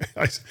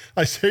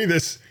 I say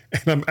this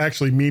and I'm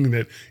actually meaning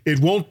it. It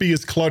won't be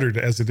as cluttered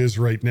as it is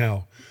right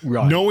now.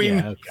 Right.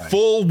 Knowing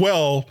full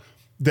well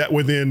that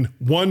within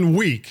 1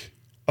 week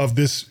of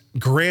this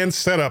grand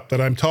setup that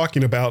I'm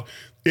talking about,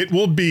 it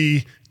will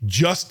be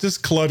just as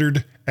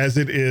cluttered as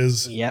it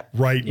is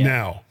right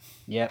now.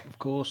 Yep, of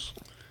course.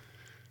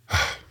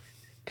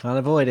 Can't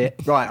avoid it.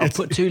 Right, I'll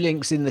put 2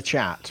 links in the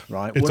chat,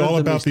 right? It's all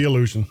about the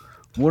illusion.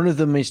 One of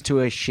them is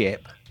to a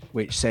ship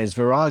which says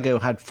Virago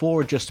had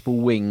 4 adjustable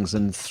wings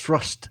and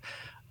thrust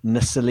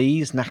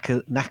nacelles.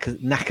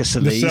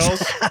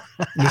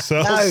 Nacelles?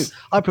 No,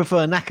 I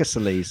prefer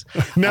nacelles.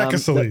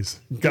 Nacelles.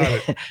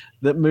 Got it.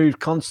 That moved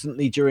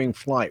constantly during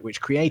flight,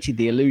 which created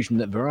the illusion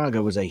that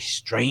Virago was a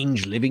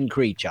strange living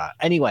creature.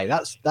 Anyway,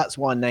 that's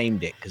why I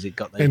named it, because it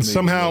got those. And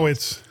somehow wings.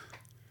 it's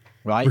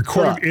right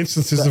recorded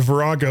instances of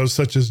Viragos,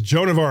 such as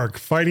Joan of Arc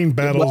fighting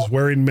battles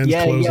wearing men's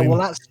clothing.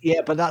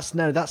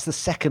 That's the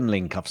second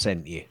link I've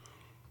sent you.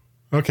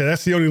 Okay,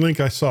 that's the only link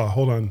I saw.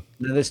 Hold on.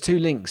 No, there's 2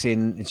 links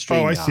in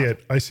StreamYard. Oh, I see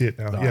it. I see it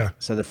now. Right. Yeah.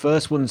 So the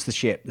first one's the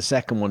ship. The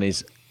second one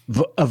is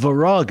a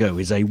Virago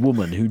is a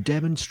woman who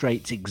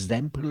demonstrates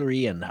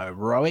exemplary and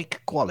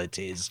heroic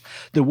qualities.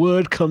 The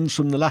word comes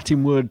from the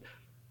Latin word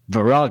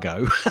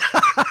virago,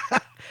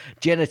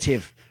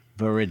 genitive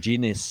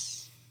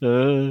viriginis,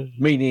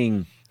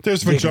 meaning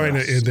there's vagina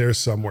in there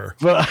somewhere.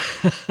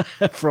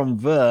 From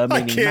ver,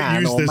 meaning I can't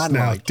man use or this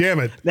man-like. now. Damn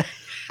it.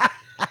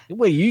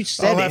 Well, you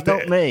said it,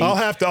 not me. I'll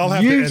have to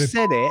you edit.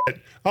 said it.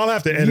 I'll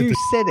have to edit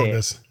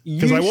this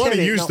because I want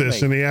to use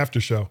this in the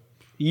after show.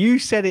 You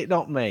said it,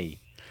 not me.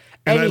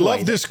 And anyway, I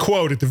love this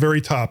quote at the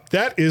very top.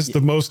 That is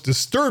the most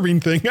disturbing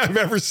thing I've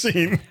ever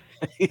seen.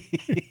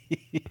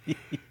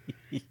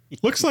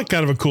 Looks like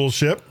kind of a cool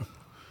ship.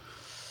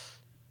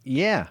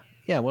 Yeah.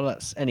 Well,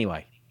 that's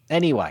anyway.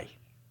 I'll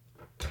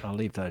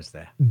leave those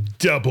there.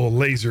 Double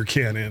laser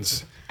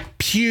cannons.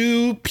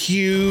 Pew,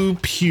 pew,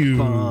 pew.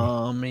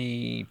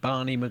 Barney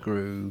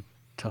McGrew,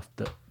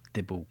 Tufted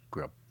Dibble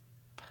Grub.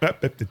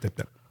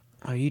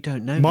 Oh, you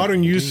don't know.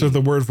 Modern use of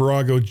the word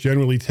virago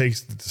generally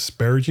takes the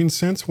disparaging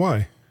sense.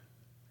 Why?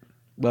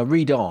 Well,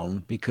 read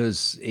on,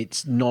 because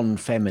it's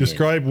non-feminine.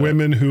 Describe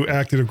women who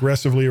acted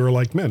aggressively or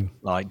like men.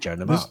 Like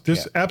Joan of Arc.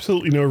 There's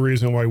absolutely no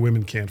reason why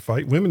women can't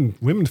fight.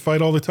 Women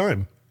fight all the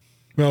time.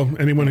 Well,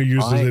 anyone who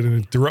uses it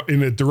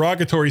in a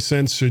derogatory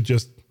sense should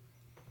just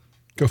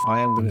go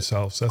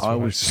themselves. That's what I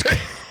would say.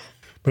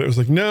 But it was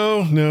like,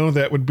 no,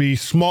 that would be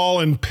small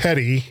and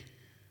petty.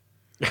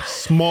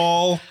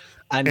 Small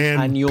and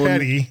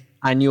petty.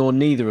 And you're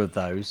neither of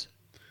those.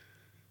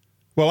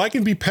 Well, I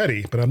can be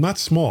petty, but I'm not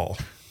small.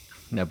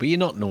 No, but you're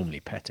not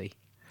normally petty.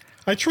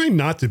 I try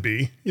not to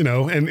be,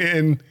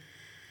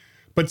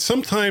 but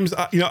sometimes,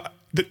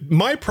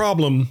 my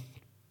problem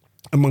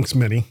amongst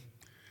many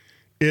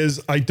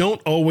is I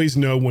don't always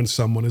know when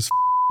someone is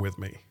with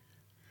me.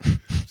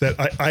 That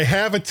I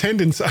have a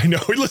tendency. I know.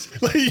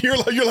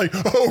 You're like,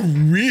 oh,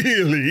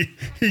 really?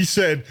 He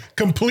said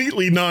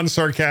completely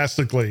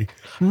non-sarcastically.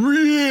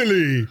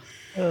 Really?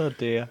 Oh,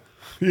 dear.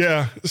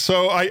 Yeah.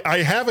 So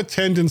I have a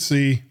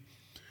tendency,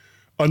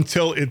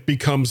 until it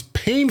becomes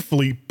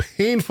painfully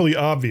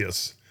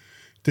obvious,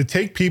 to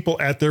take people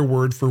at their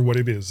word for what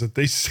it is that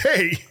they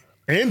say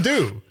and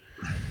do.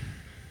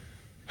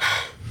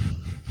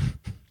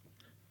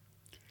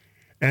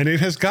 And it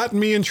has gotten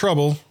me in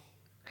trouble.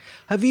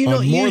 Have you not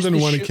on more than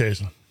one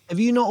occasion? Have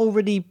you not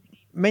already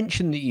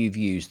mentioned that you've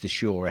used the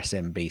Shure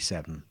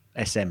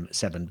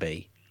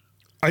SM7B?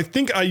 I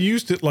think I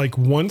used it like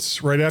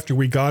once right after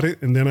we got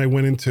it, and then I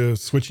went into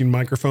switching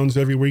microphones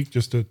every week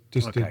just to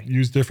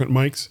use different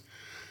mics.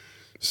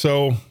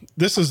 So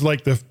this is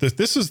like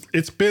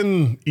it's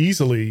been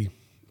easily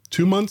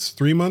 2 months,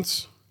 3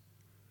 months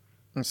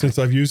since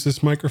I've used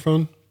this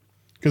microphone,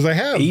 because I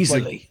have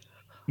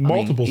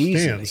multiple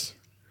stands.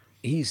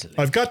 Easily.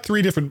 I've got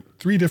three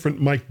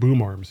different mic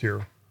boom arms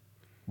here.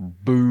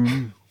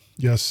 Boom.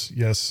 Yes.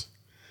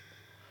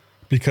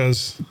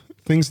 Because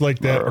things like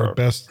that are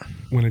best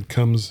when it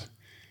comes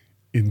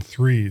in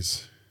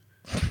threes.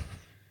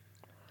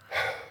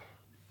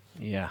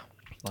 Yeah.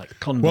 Like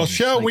condoms. Well,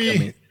 shall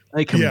we?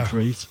 They come in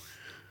threes.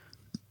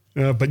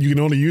 But you can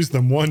only use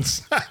them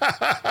once.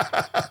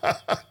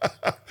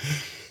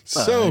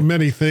 So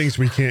many things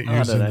we can't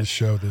use in this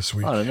show this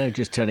week. I don't know.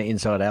 Just turn it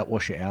inside out,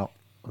 wash it out.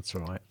 That's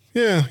all right.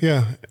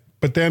 Yeah.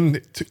 But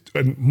then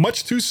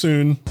much too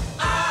soon.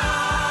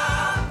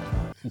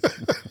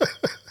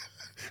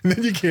 And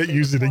then you can't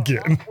use it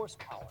again.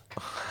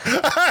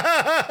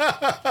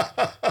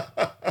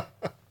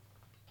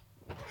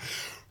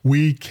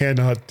 We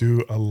cannot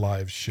do a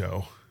live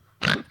show.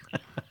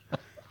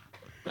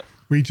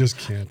 We just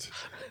can't.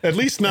 At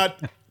least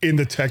not in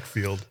the tech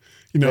field.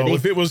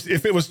 If it was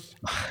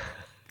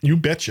You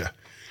betcha.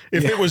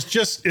 If it was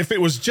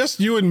just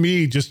you and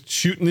me just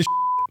shooting the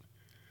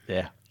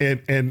Yeah.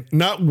 and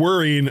not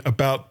worrying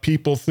about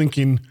people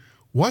thinking,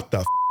 what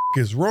the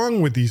is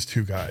wrong with these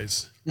two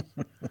guys?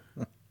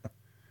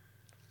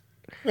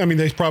 I mean,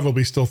 they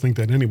probably still think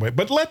that anyway,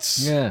 but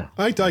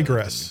I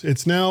digress.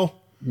 It's now.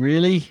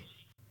 Really?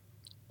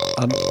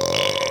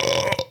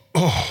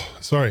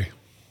 Sorry.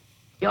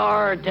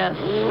 You're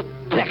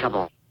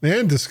despicable.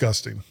 And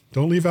disgusting.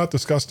 Don't leave out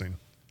disgusting.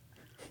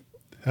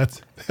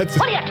 That's What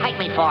do you take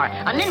me for?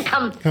 An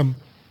income? Come.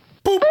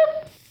 Boop.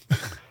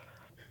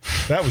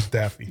 That was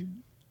Daffy.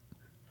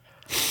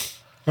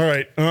 All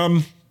right.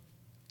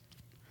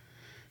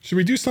 Should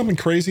we do something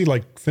crazy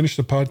like finish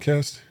the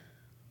podcast?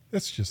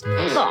 That's just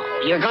nuts.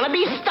 So, you're gonna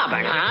be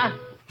stubborn, huh?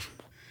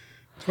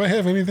 Do I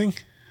have anything?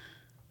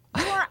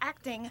 You are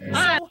acting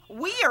so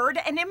weird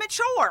and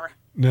immature.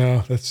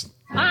 No, that's.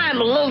 I'm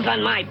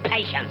losing my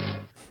patience.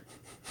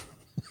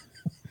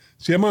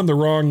 See, I'm on the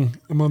wrong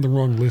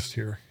list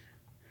here.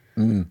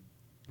 And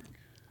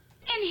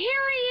here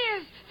he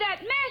is,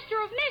 that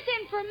master of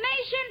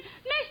misinformation,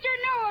 Mr.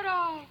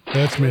 Know-It-All.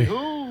 That's me.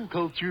 Hello,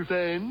 culture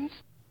fans.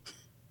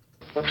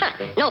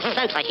 No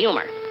sense of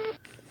humor.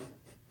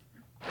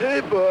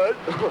 Hey, bud.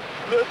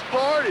 Let's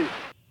party.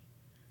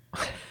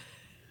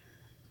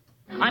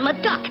 I'm a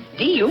duck.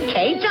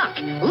 D-U-K duck.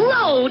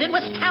 Loaded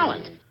with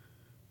talent.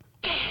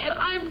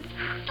 I'm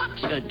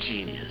such a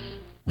genius.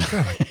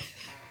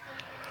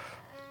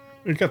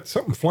 We got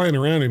something flying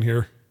around in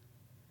here.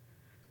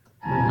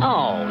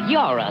 Oh,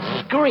 you're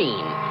a scream.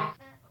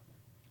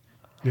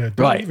 Yeah,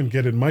 don't even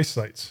get in my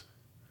sights.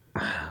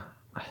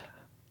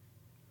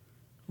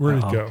 Where'd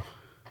it go?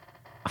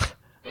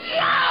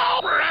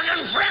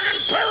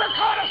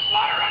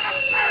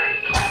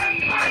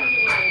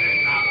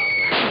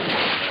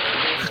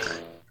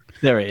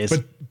 There it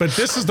is. But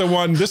this is the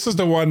one. This is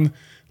the one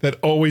that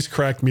always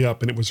cracked me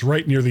up, and it was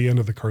right near the end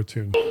of the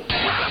cartoon.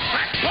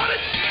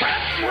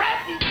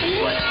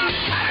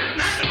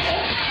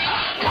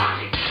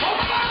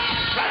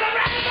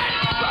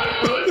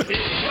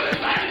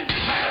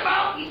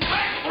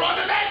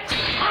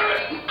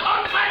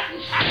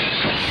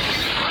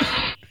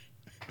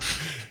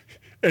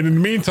 And in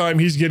the meantime,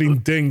 he's getting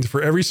dinged for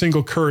every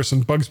single curse,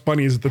 and Bugs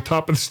Bunny is at the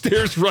top of the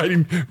stairs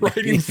writing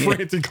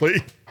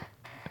frantically.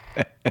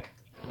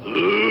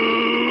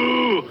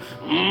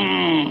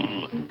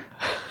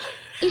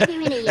 Is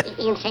there any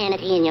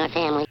insanity in your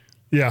family?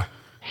 Yeah.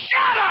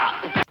 Shut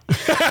up!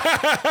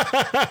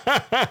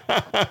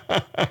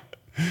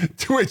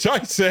 To which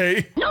I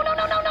say... No.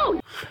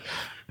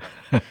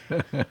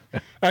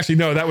 Actually,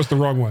 no, that was the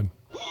wrong one.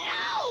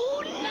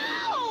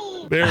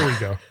 No. There we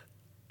go.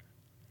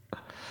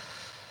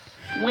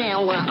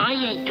 Well, I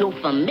ain't too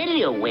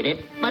familiar with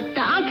it, but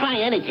I'll try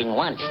anything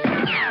once. Of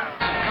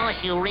course,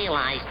 you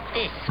realize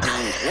this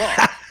means war.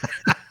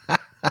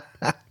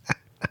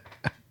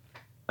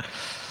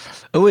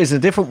 Oh, it's a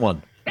different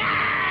one. Shut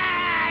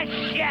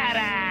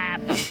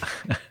up!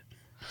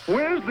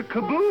 Where's the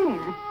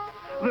kaboom?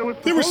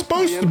 There was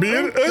supposed to be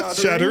an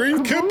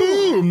earth-shattering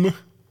kaboom.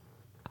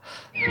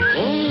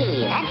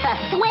 Hey, that's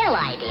a swell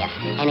idea,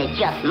 and it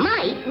just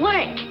might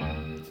work.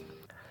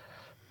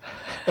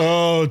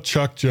 Oh,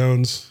 Chuck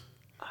Jones.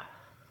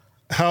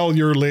 How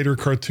your later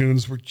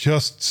cartoons were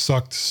just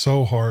sucked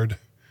so hard.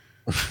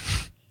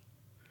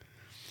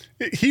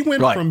 He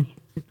went from...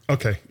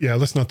 Okay, yeah,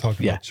 let's not talk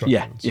about Chuck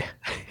Jones. Yeah.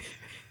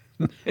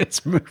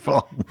 Let's move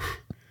on.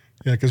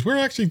 Yeah, because we're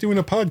actually doing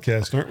a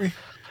podcast, aren't we?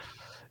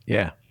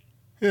 Yeah.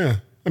 Yeah.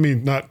 I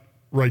mean, not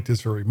right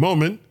this very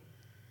moment.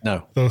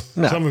 No. Though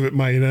some of it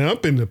might end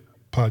up in the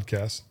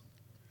podcast.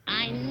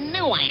 I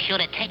knew I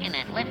should have taken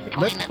that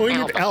left Point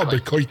at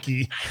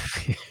Albuquerque.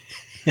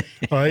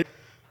 All right.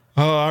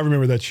 Oh, I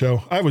remember that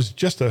show. I was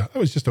just a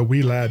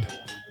wee lad.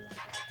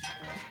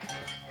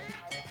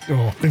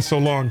 Oh, been so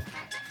long.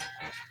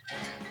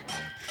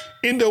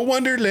 In the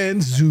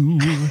Wonderland Zoo,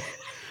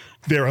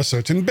 there are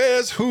certain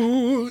bears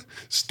who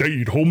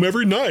stayed home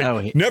every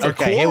night. Never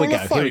quarrel or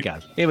fight.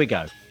 Here we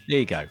go. There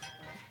you go.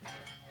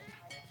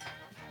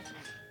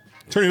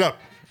 Turn it up.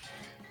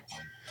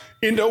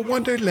 In the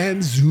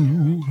Wonderland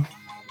Zoo,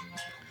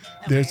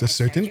 there's a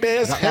certain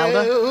bear's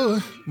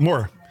hell.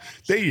 More.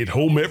 They eat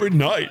home every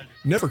night.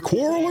 Never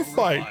quarrel or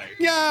fight.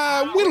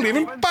 Yeah, we don't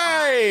even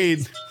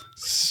bite.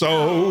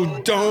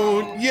 So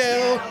don't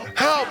yell,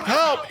 help,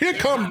 help, here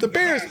come the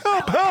bears,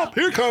 help, help,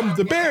 here come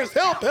the bears,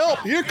 help, help,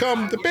 here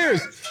come the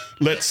bears.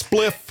 Let's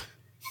spliff.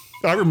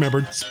 I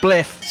remembered.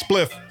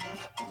 Spliff.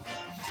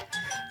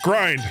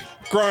 Grind.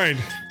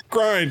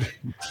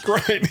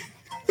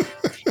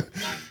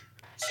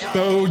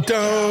 So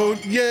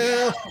don't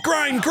yell,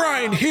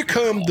 grind, here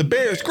come the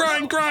bears,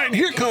 grind,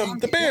 here come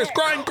the bears,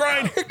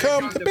 grind, here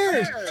come the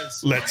bears.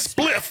 Let's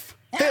spliff.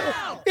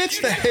 It's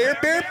the Hair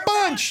Bear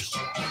Bunch.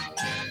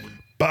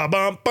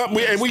 Ba-bum-bum.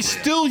 And we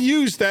still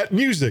use that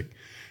music,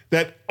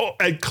 that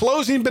a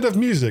closing bit of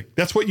music.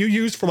 That's what you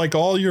use for like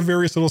all your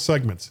various little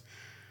segments.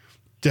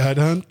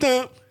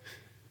 Da-dun-dun.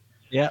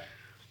 Yeah.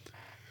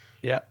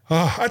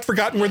 I'd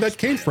forgotten where that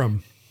came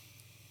from.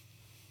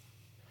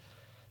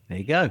 There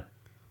you go.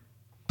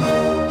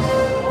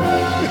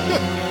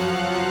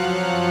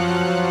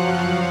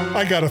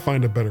 I got to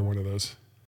find a better one of those.